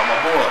 Shout out my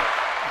boy.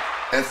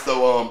 And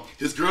so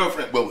his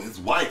girlfriend, well, his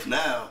wife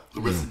now,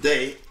 Larissa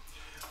Day,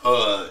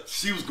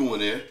 she was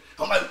going there.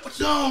 I'm like, what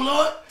you on,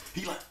 Lord?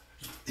 He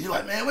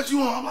like, man, what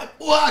you on? I'm like,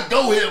 boy, I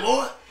go here,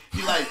 boy.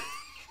 He like,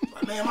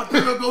 man, my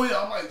girl go here.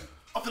 I'm like,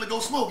 I'm finna go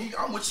smoke.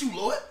 I'm with you,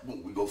 Lord.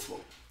 Boom, we go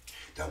smoke.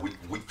 Now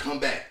we come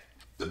back.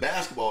 The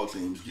basketball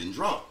team's getting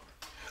drunk.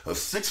 A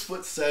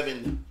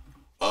 6'7"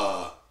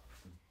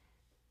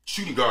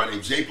 shooting guard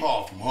named Jay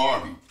Paul from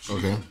Harvey.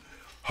 Okay.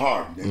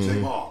 Harvey, named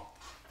Jay Paul.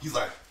 He's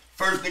like,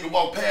 first nigga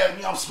walk past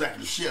me, I'm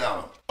smacking the shit out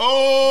of him.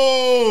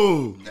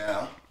 Oh!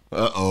 Now,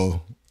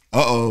 Uh-oh.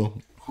 Uh-oh.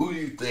 who do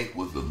you think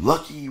was the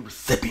lucky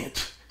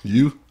recipient?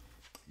 You?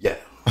 Yeah.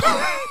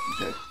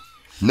 Okay.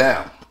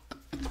 Now,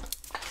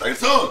 like I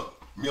told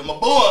you, me and my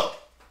boy,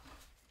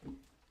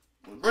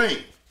 Green,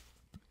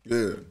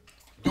 Yeah.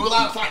 do a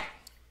lot of fighting.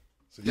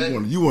 So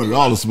you wanted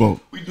all the smoke.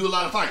 We do a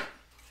lot of fighting.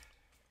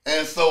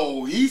 And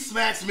so he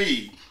smacks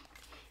me,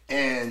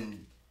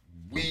 and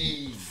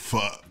we,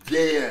 Fuck.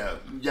 yeah,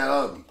 we got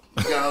ugly.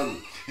 We got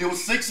ugly. It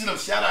was 6 of them.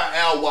 Shout out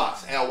Al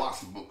Watts. Al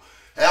Watts,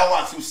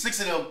 it was 6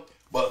 of them,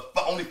 but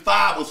only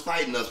 5 was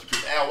fighting us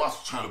because Al Watts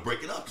was trying to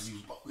break it up because he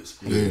was bogus.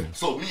 Yeah.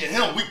 So me and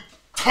him, we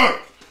turned.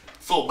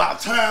 So by the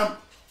time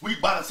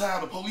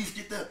the police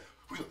get there,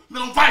 we go,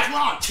 man, don't fight,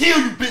 I'll kill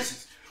you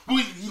bitches.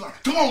 He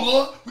like, come on,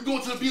 Lord. We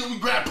going to the building, we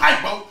grab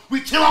pipe, bro.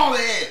 We kill all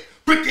their ass.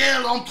 Brick their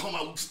ass, I'm talking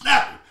about, we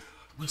snap it.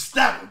 We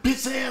snap it.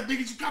 Bitch ass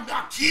niggas, you got me,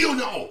 I'll kill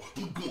y'all.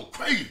 I'm going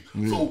crazy.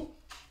 Yeah. So,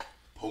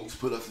 police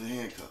put us in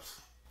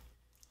handcuffs.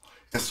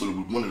 And so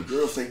one of the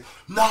girls say,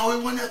 no,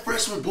 it wasn't that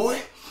freshman boy.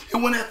 It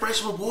wasn't that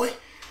freshman boy.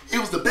 It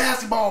was the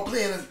basketball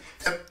player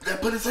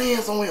that put his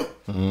hands on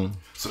him.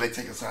 So they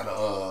take us out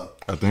of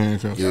At the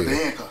handcuffs. the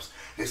handcuffs.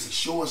 They said,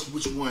 show us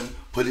which one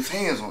put his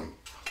hands on you.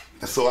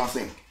 And so I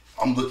think,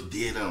 I'm looking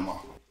dead at him. No,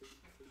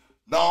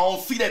 I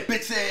don't see that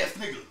bitch ass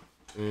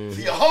nigga.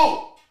 See a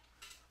hoe.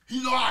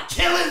 You know I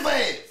kill his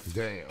ass.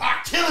 Damn.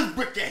 I kill his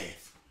brick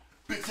ass.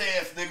 Bitch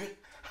ass nigga.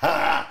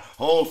 Ha,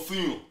 I don't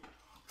see him.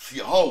 See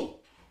a hoe.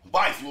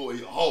 Vice lord,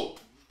 he a hoe.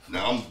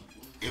 Now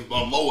at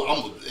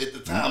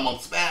the time I'm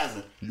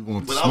spazzing. You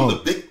want but smoke. I'm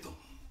the victim.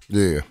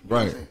 Yeah.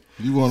 Right.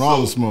 You want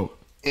all the smoke.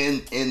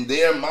 In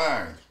their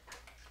mind,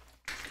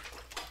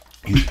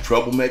 he's a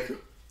troublemaker.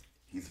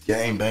 He's a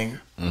gangbanger.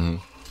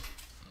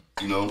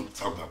 You know,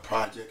 talk about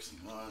projects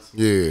and guns.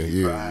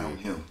 Yeah. Ride on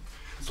him.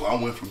 So I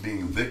went from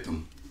being a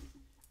victim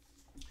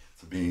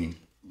to being,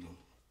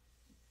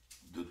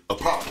 a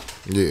problem.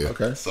 Yeah.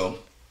 Okay. So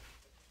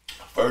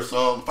first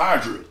fire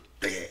drill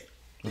they had.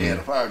 They had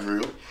a fire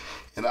drill,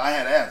 and I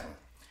had asthma,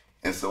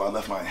 and so I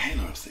left my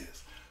inhaler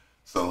upstairs.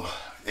 So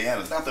they had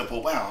us out there for a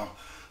while.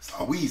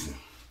 Started wheezing.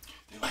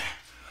 They're like,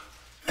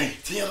 "Hey,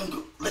 tell them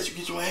to let you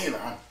get your inhaler."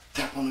 I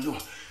tap on the door.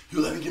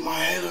 You let me get my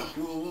inhaler.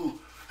 Woo.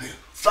 Hey,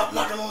 stop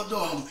knocking on the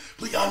door.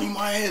 Please, I need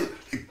my inhaler.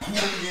 They pull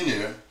me in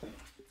there,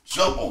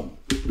 jump on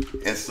me,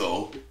 and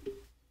so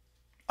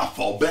I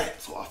fall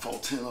back. So I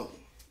fought 10 of them.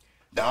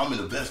 Now I'm in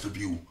the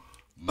vestibule.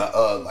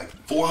 Like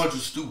 400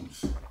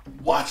 students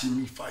watching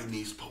me fighting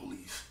these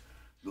police.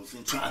 You know what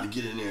I'm saying? Trying to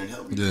get in there and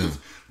help me. Yeah.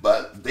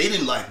 But they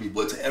didn't like me,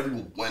 but to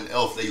everyone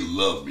else, they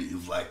loved me. It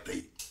was like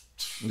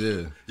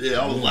Yeah.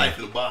 I was life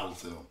in a bottle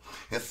to them.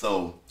 And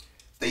so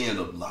they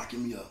ended up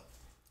locking me up.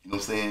 You know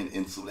what I'm saying?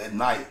 And so that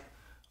night,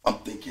 I'm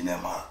thinking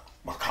that my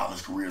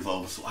college career is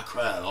over. So I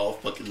cried all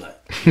fucking night.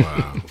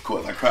 Wow. Of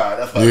course, I cried.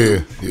 That's what I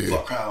do. So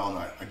I cried all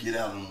night. I get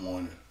out in the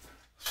morning.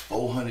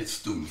 400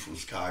 students from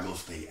Chicago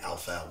State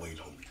outside waiting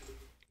on me.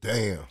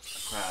 Damn.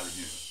 Cried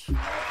again. 400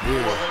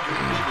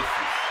 witnesses.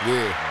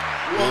 Yeah.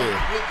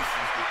 400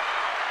 witnesses.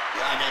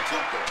 Yeah, I got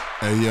jumped on.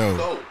 Hey, yo.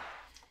 So,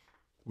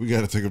 We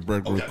got to take a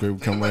break real Okay. quick. We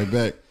come right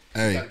back.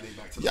 Hey, gotta get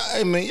back to the-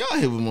 y'all, man, y'all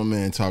hear what my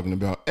man talking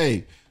about.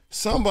 Hey,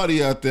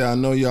 somebody out there, I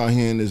know y'all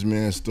hearing this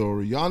man's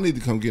story. Y'all need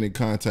to come get in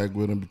contact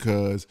with him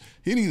because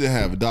he needs to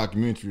have a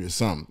documentary or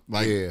something.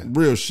 Like,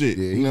 real shit.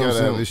 Yeah, you he know what gotta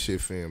I'm have saying? this shit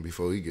filmed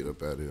before he get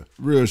up out of here.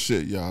 Real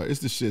shit, y'all. It's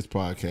the Shits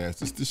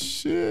podcast. It's the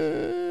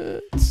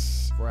Shits.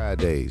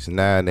 Fridays,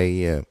 9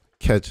 a.m.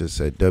 Catch us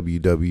at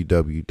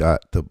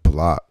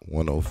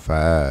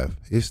www.theblock105.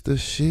 It's the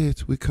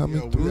shit. We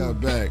coming Yo, through. we are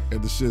back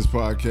at the Shits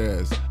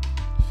podcast.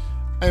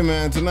 Hey,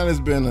 man, tonight has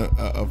been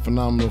a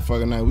phenomenal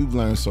fucking night. We've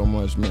learned so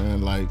much,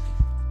 man. Like,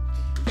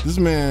 this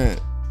man,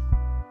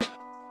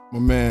 my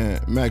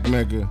man, Mac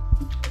Mecca,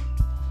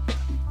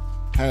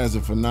 has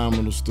a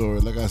phenomenal story.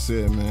 Like I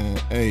said, man,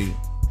 hey,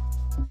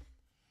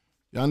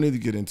 y'all need to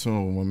get in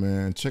tune with my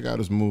man. Check out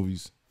his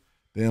movies.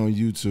 They're on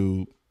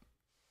YouTube.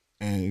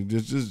 And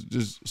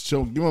just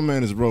show, give my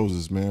man his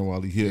roses, man,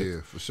 while he here.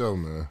 Yeah, for sure,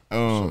 man.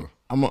 I'm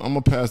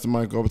gonna pass the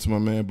mic over to my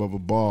man Bubba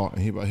Ball,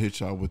 and he about to hit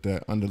y'all with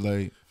that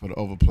underlay for the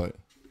overplay.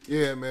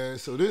 Yeah, man.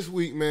 So this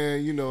week, man,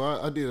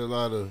 I did a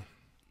lot of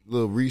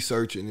little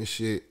researching and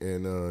shit,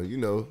 and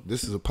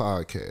this is a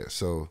podcast.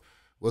 So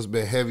what's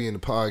been heavy in the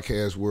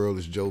podcast world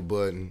is Joe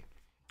Budden,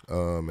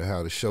 and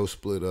how the show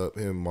split up,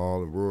 him,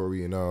 Maul, and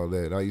Rory, and all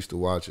that. I used to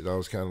watch it. I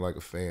was kind of like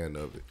a fan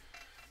of it,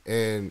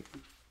 and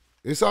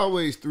it's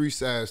always 3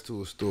 sides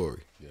to a story.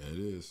 Yeah, it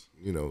is.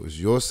 It's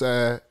your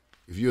side.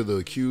 If you're the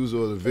accuser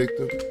or the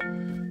victim,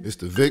 it's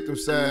the victim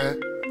side,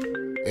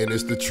 and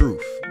it's the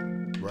truth,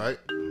 right?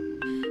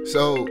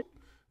 So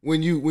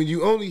when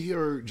you only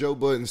hear Joe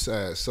Budden's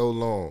side so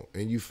long,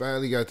 and you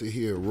finally got to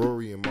hear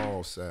Rory and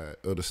Maul's side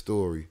of the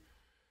story,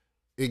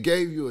 it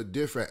gave you a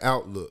different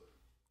outlook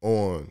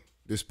on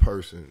this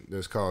person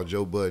that's called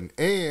Joe Budden.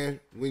 And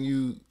when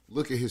you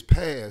look at his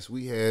past,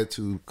 we had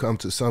to come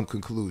to some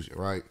conclusion,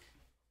 right?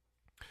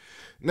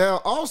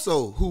 Now,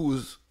 also, who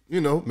was,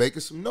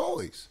 making some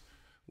noise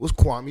was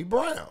Kwame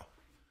Brown.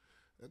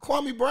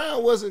 Kwame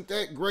Brown wasn't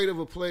that great of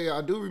a player.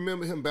 I do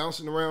remember him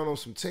bouncing around on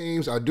some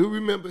teams. I do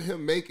remember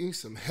him making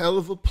some hell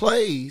of a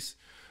plays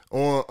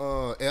on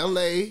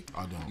L.A.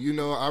 I don't.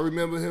 I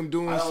remember him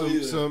doing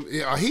some.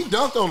 Yeah, he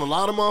dunked on a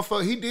lot of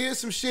motherfuckers. He did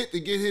some shit to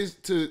get his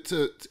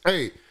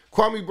Hey,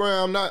 Kwame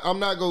Brown. I'm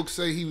not gonna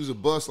say he was a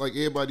bust like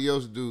everybody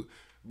else do,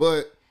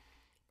 but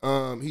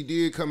he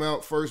did come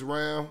out first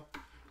round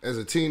as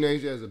a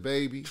teenager, as a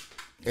baby.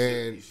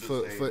 And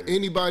for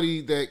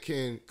anybody that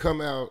can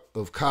come out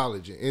of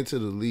college and into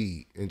the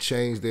league and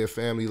change their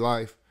family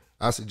life,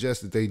 I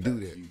suggest that they do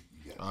that.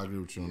 I agree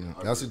with you on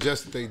that. I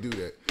suggest that they do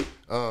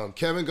that.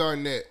 Kevin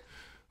Garnett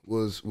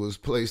was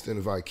placed in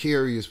a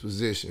vicarious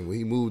position when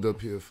he moved up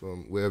here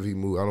from wherever he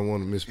moved. I don't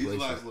want to misplace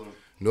it.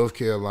 North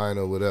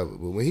Carolina or whatever.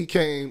 But when he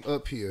came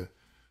up here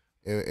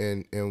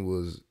and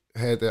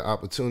had that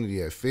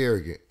opportunity at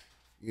Farragut,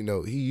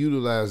 he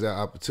utilized that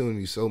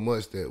opportunity so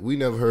much that we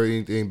never heard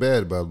anything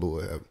bad about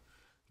Lord Heaven.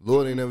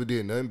 Lord ain't never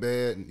did nothing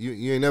bad.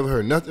 You ain't never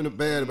heard nothing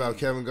bad about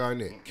Kevin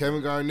Garnett.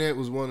 Kevin Garnett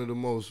was one of the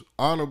most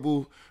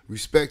honorable,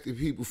 respected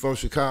people from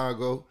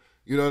Chicago.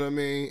 You know what I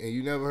mean? And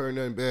you never heard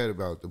nothing bad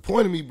about it. The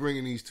point of me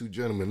bringing these two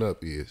gentlemen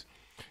up is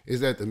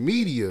that the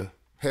media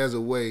has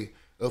a way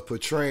of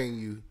portraying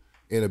you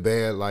in a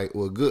bad light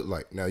or a good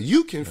light. Now,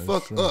 you can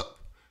fuck up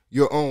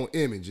your own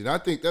image, and I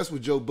think that's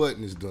what Joe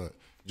Budden has done.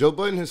 Joe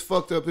Budden has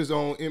fucked up his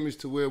own image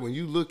to where when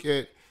you look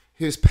at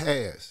his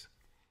past,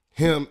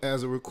 him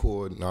as a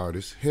recording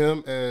artist,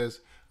 him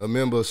as a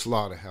member of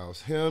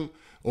Slaughterhouse, him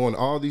on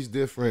all these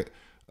different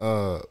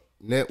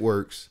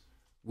networks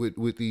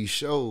with these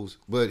shows,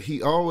 but he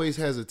always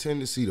has a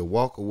tendency to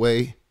walk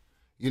away,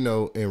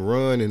 and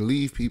run and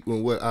leave people.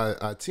 And what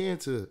I tend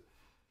to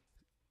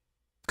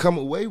come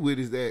away with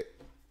is that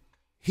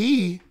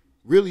he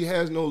really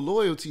has no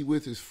loyalty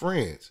with his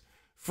friends.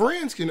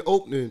 Friends can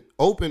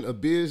open a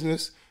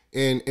business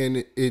and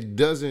it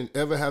doesn't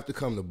ever have to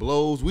come to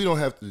blows. We don't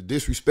have to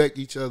disrespect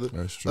each other.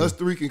 That's true. Us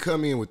three can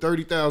come in with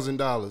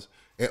 $30,000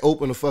 and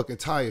open a fucking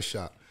tire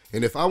shop.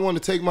 And if I want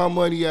to take my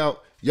money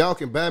out, y'all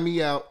can buy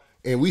me out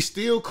and we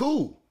still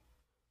cool.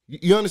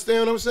 You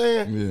understand what I'm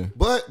saying? Yeah.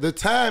 But the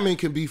timing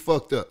can be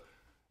fucked up.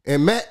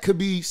 And Matt could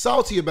be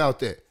salty about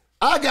that.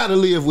 I got to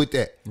live with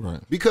that.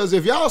 Right. Because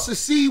if y'all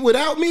succeed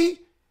without me,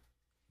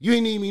 you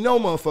ain't need me no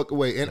motherfucker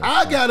way. And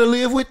I got to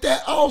live with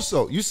that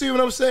also. You see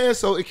what I'm saying?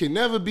 So it can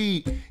never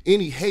be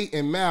any hate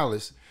and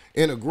malice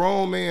in a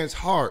grown man's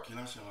heart. Can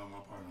I shout out my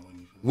partner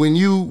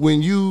when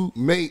When you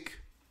make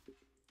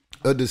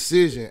a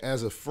decision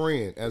as a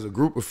friend, as a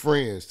group of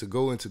friends to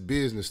go into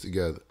business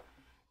together.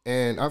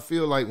 And I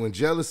feel like when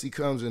jealousy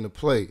comes into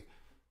play,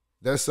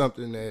 that's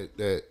something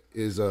that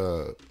is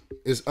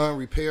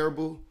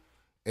unrepairable.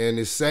 And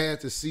it's sad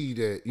to see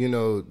that,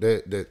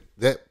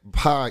 that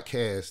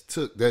podcast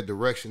took that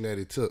direction that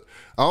it took.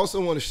 I also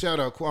want to shout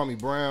out Kwame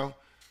Brown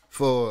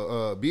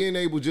for being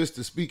able just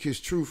to speak his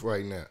truth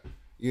right now.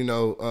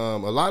 A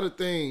lot of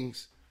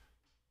things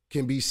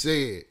can be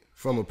said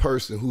from a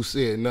person who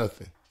said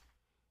nothing.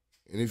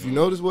 And if you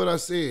notice what I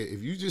said,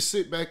 if you just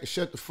sit back and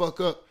shut the fuck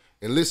up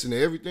and listen to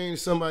everything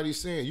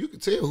somebody's saying, you can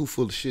tell who's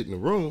full of shit in the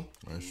room.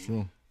 That's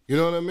true. You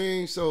know what I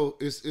mean? So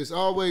it's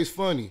always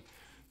funny.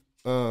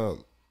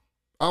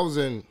 I was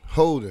in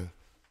Holden,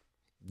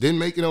 didn't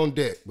make it on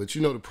deck, but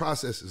the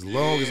process is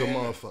long as a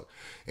motherfucker.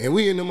 And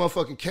we in the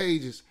motherfucking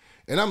cages,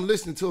 and I'm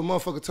listening to a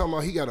motherfucker talking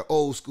about he got an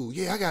old school.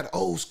 Yeah, I got an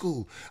old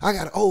school. I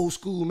got an old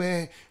school,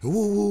 man. And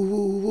woo, woo,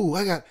 woo, woo.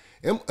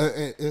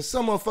 And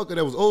some motherfucker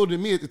that was older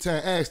than me at the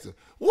time asked him,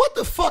 what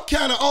the fuck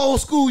kind of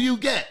old school you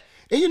got?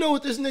 And you know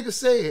what this nigga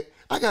said?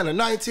 I got a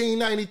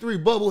 1993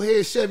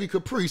 bubblehead Chevy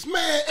Caprice.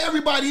 Man,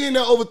 everybody in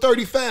there over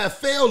 35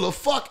 fell the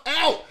fuck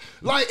out.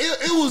 Like,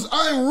 it was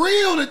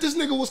unreal that this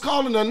nigga was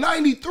calling a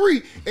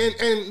 93.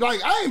 And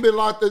like, I ain't been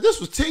locked up. This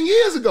was 10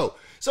 years ago.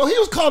 So he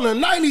was calling a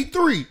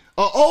 93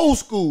 a old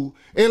school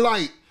in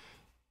like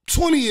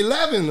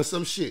 2011 or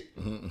some shit.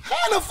 Mm-hmm.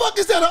 How the fuck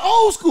is that an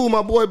old school,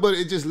 my boy? But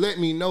it just let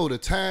me know the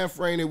time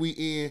frame that we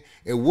in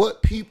and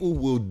what people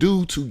will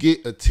do to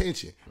get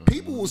attention. Mm-hmm.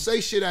 People will say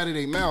shit out of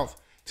their mouth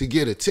to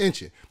get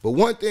attention. But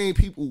one thing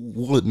people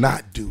would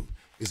not do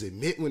is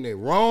admit when they're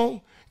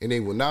wrong, and they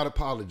will not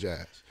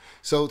apologize.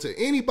 So to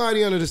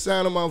anybody under the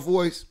sound of my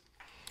voice,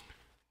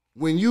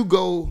 when you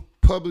go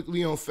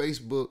publicly on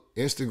Facebook,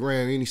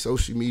 Instagram, any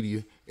social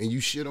media, and you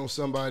shit on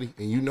somebody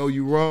and you know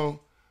you wrong,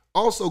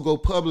 also go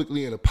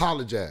publicly and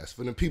apologize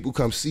for them people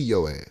come see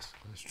your ass.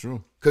 That's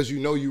true. Because you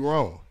know you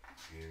wrong.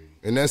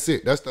 And that's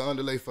it. That's the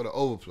underlay for the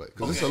overplay.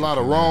 Because there's a lot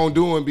of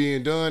wrongdoing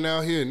being done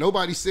out here.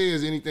 Nobody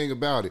says anything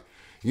about it.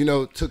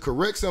 To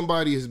correct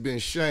somebody has been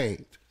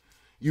shamed.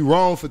 You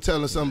wrong for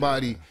telling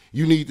somebody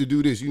you need to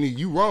do this.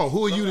 You wrong.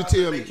 Who are you to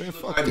tell me? Man,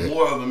 fuck like that.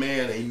 More of a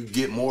man and you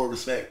get more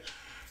respect.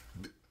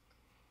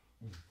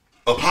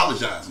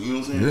 Apologize. You know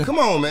what I'm saying? Yeah. Come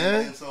on,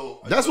 man. And so,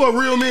 that's what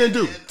real men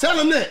do. Tell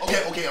them that.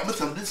 Okay, I'm gonna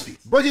tell him this speech.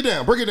 Break it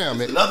down,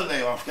 man. Another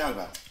name I forgot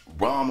about.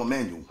 Rahm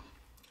Emanuel.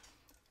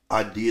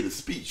 I did a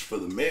speech for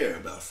the mayor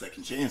about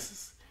second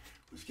chances,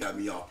 which got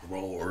me off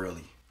parole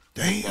early.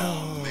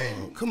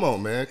 Damn. Come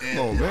on, man. Come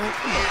on. Of my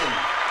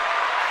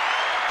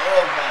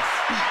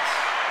speech,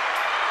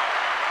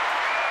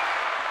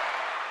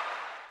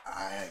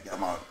 I got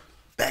my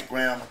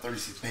background, my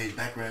 36-page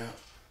background,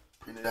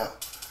 printed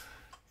out,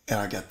 and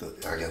I got the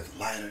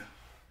lighter,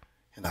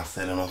 and I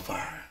set it on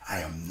fire. I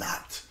am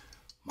not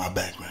my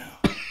background.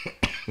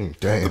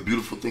 Damn. The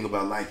beautiful thing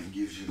about life, it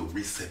gives you the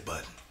reset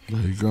button.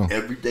 There you go.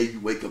 Every day you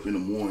wake up in the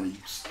morning,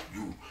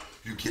 you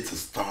get to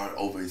start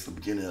over. It's the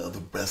beginning of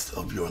the rest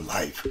of your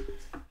life.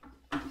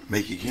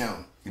 Make it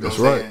count. You know That's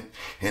what I'm right. saying?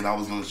 And I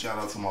was gonna shout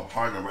out to my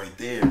partner right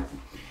there.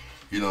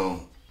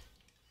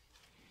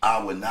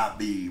 I would not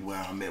be where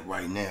I'm at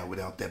right now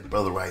without that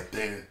brother right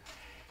there.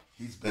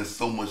 He's been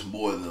so much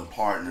more than a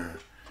partner,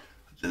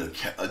 than a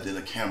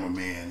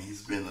cameraman.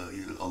 He's been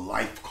a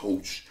life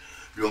coach.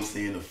 You know what I'm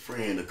saying? A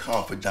friend, a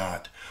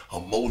confidant, a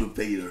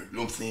motivator. You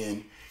know what I'm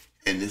saying?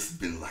 And this has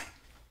been like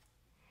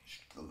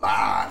a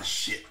lot of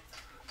shit.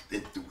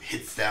 Then threw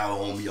hit style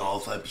on me,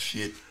 all type of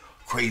shit,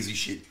 crazy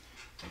shit.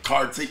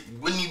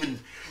 Wouldn't even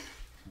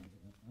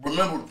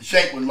remember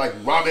Shank when like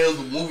Rob Ellis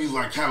movies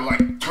like kind of like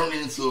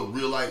turning into a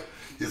real life.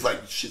 it's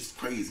like shit's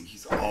crazy.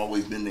 He's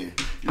always been there.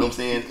 You know what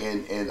I'm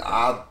saying? And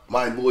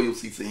my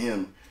loyalty to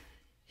him.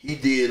 He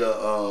did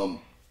a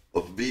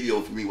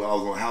video for me while I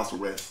was on house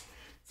arrest,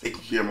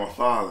 taking care of my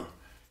father.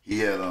 He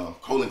had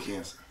colon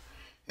cancer,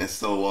 and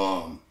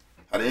so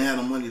I didn't have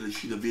no money to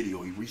shoot a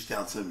video. He reached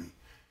out to me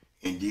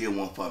and did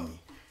one for me.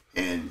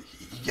 And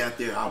he got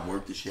there, I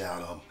worked the shit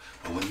out of him.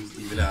 But when he was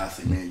leaving out, I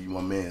said, man, you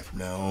my man from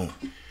now on. You know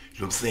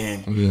what I'm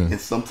saying? Yeah. And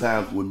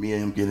sometimes when me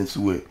and him get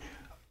into it,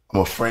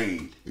 I'm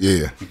afraid.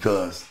 Yeah.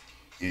 Because,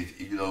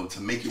 you know,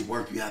 to make it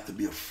work, you have to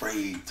be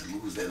afraid to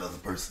lose that other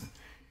person.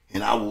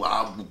 And I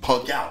will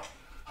punk out.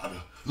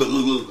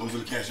 Look, I'm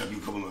gonna cash up you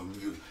a couple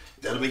of.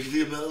 That'll make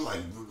you feel better. Like,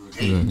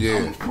 hey,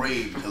 I'm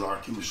afraid because our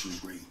chemistry is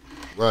great.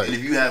 Right. And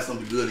if you have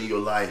something good in your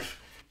life,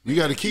 you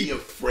got to keep be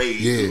afraid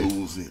to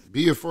lose it.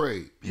 Be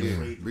afraid.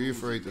 Be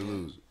afraid to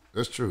lose it.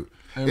 That's true.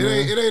 It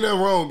ain't nothing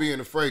wrong being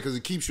afraid because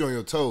it keeps you on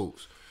your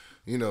toes.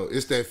 You know,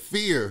 it's that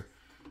fear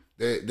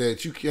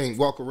that you can't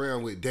walk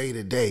around with day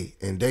to day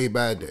and day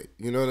by day.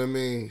 You know what I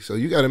mean? So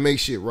you got to make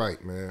shit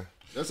right, man.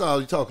 That's all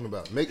you're talking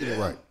about. Making it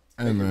right.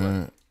 Hey,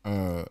 man,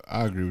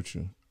 I agree with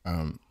you.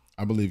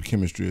 I believe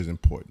chemistry is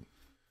important.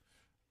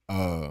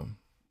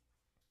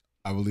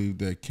 I believe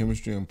that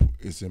chemistry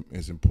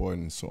is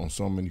important. So on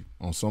so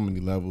many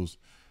levels,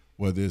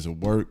 whether it's a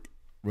work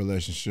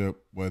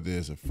relationship, whether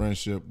it's a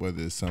friendship,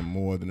 whether it's something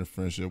more than a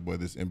friendship,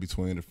 whether it's in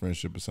between a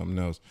friendship or something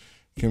else,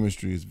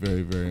 chemistry is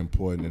very, very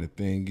important. And the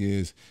thing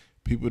is,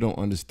 people don't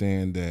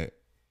understand that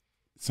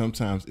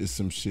sometimes it's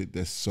some shit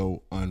that's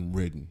so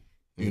unwritten.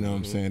 You know what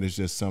I'm saying? It's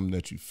just something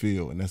that you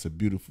feel, and that's a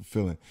beautiful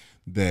feeling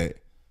that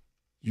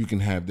you can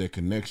have that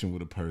connection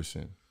with a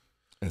person,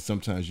 and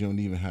sometimes you don't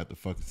even have to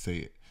fucking say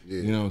it.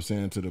 Yeah. You know what I'm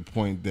saying? To the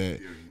point that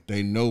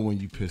they know when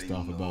you pissed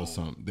off about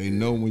something. They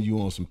know when you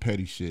on some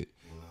petty shit.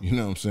 You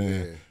know what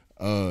I'm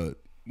saying?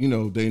 You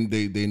know,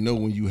 they know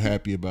when you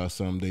happy about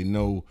something. They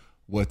know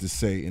what to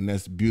say, and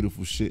that's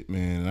beautiful shit,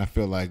 man. And I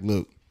feel like,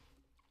 look,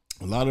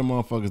 a lot of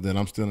motherfuckers that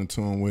I'm still in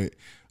tune with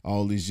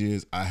all these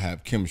years, I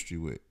have chemistry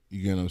with.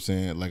 You get what I'm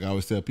saying? Like I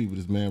always tell people,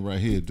 this man right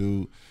here,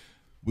 dude,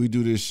 we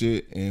do this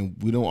shit, and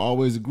we don't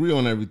always agree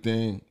on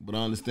everything, but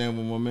I understand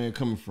where my man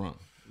coming from.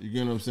 You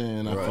get what I'm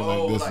saying? I feel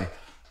like this.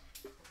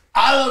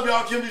 I love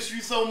y'all chemistry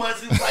so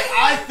much. It's like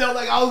I felt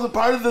like I was a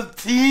part of the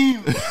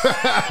team.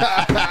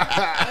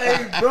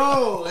 Hey,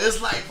 bro, it's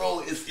like,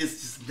 bro, it's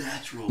just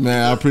natural.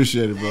 Man, I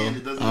appreciate it, bro.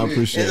 I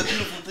appreciate it. And the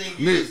beautiful thing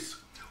is,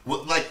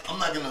 like, I'm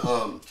not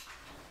gonna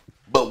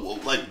but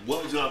like,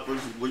 what was your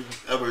first? Were you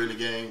ever in the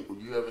game? Were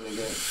you ever in the game?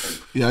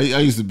 Like, yeah, I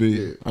used to be.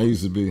 Yeah. I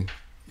used to be.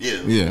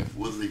 Yeah. Yeah.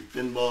 Was it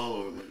pinball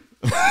or?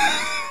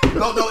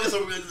 No, it's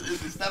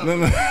not a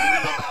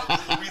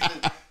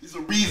reason. There's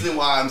a reason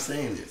why I'm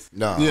saying this.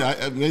 Nah. Yeah,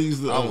 I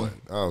used to. I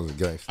was a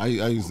gangster. I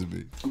used to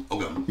be.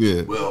 Okay.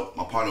 Yeah. Well,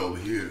 my partner over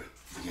here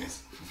is a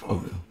gangster.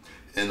 Okay.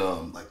 And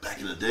like back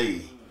in the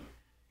day,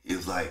 it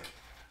was like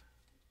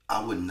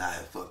I would not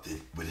have fucked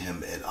it with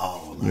him at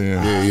all. Like, you know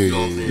what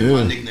I'm saying? Yeah.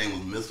 My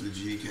nickname was Mr.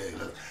 GK.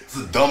 It's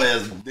a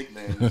dumbass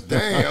nickname.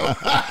 Damn.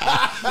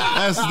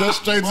 That's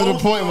straight to the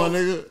point, my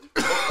nigga.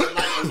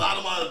 Like a lot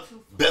of my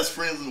best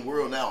friends in the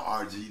world now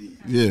are GD.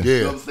 Yeah. You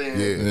know what I'm saying?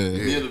 Yeah.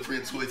 Me and the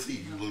friend Toy T,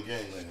 you little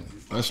gang.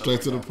 That's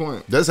straight to the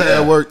point. That's how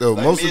it worked, though.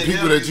 Like, most of the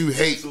people that you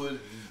hate, to it.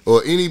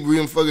 or any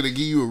motherfucker to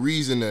give you a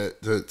reason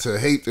to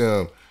hate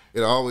them,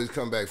 it'll always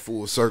come back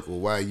full circle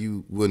why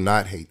you would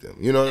not hate them.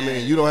 You know what I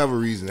mean? You don't have a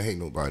reason to hate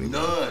nobody.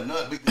 None.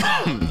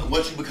 Because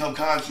once you become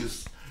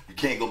conscious, you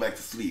can't go back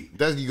to sleep.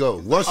 There you go.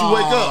 Once you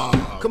wake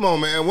up, come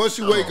on, man. Once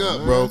you wake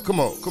up, bro, come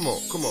on.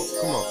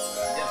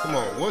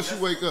 Once you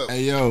wake up.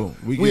 Hey, yo,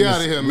 we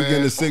out of here, man. We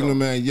getting the signal,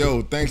 man.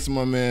 Yo, thanks to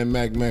my man,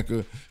 Mac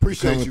Mecca.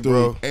 Appreciate coming you, through.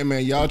 bro. Hey,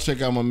 man, y'all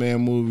check out my man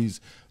movies.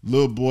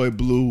 Lil Boy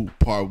Blue,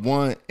 Part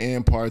 1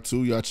 and Part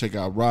 2. Y'all check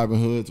out Robin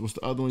Hoods. What's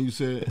the other one you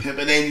said?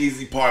 Pimpin' Ain't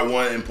Easy Part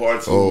 1 and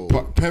Part 2.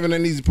 Pimpin'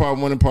 Ain't Easy Part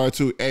 1 and Part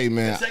 2. Hey,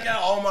 man. Check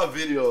out all my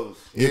videos.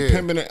 Yeah.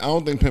 I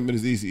don't think pimping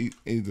is easy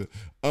either.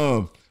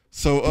 So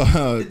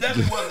it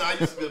definitely wasn't. I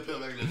used to be a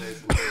pimp back in the day.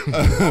 So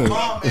my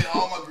mom made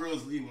all my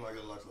girls leave when I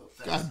got locked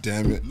up. God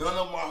damn it. None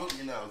of them are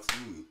hooking out to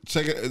me.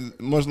 Check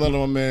it. Much love to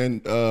my man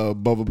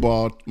Bubba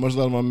Ball. Much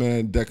love to my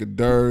man Deca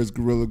Durs,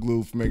 Gorilla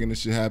Glue for making this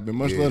shit happen.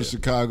 Much love to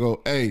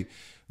Chicago. Hey,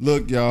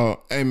 look,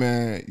 y'all. Hey,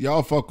 man,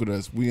 y'all fuck with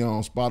us. We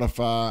on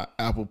Spotify,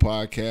 Apple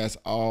Podcasts,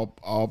 all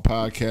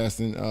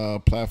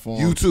podcasting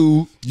platforms.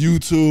 YouTube,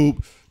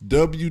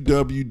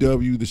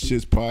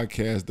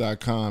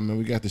 www.theshitspodcast.com. Man,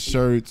 we got the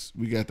shirts,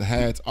 we got the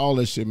hats, all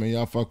that shit, man.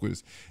 Y'all fuck with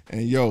us.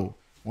 And yo,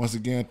 once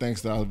again,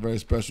 thanks to our very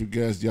special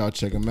guests. Y'all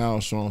check them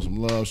out, show them some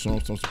love, show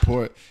them some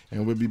support,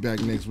 and we'll be back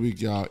next week,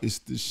 y'all. It's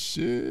the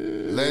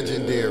shit.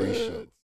 Legendary show.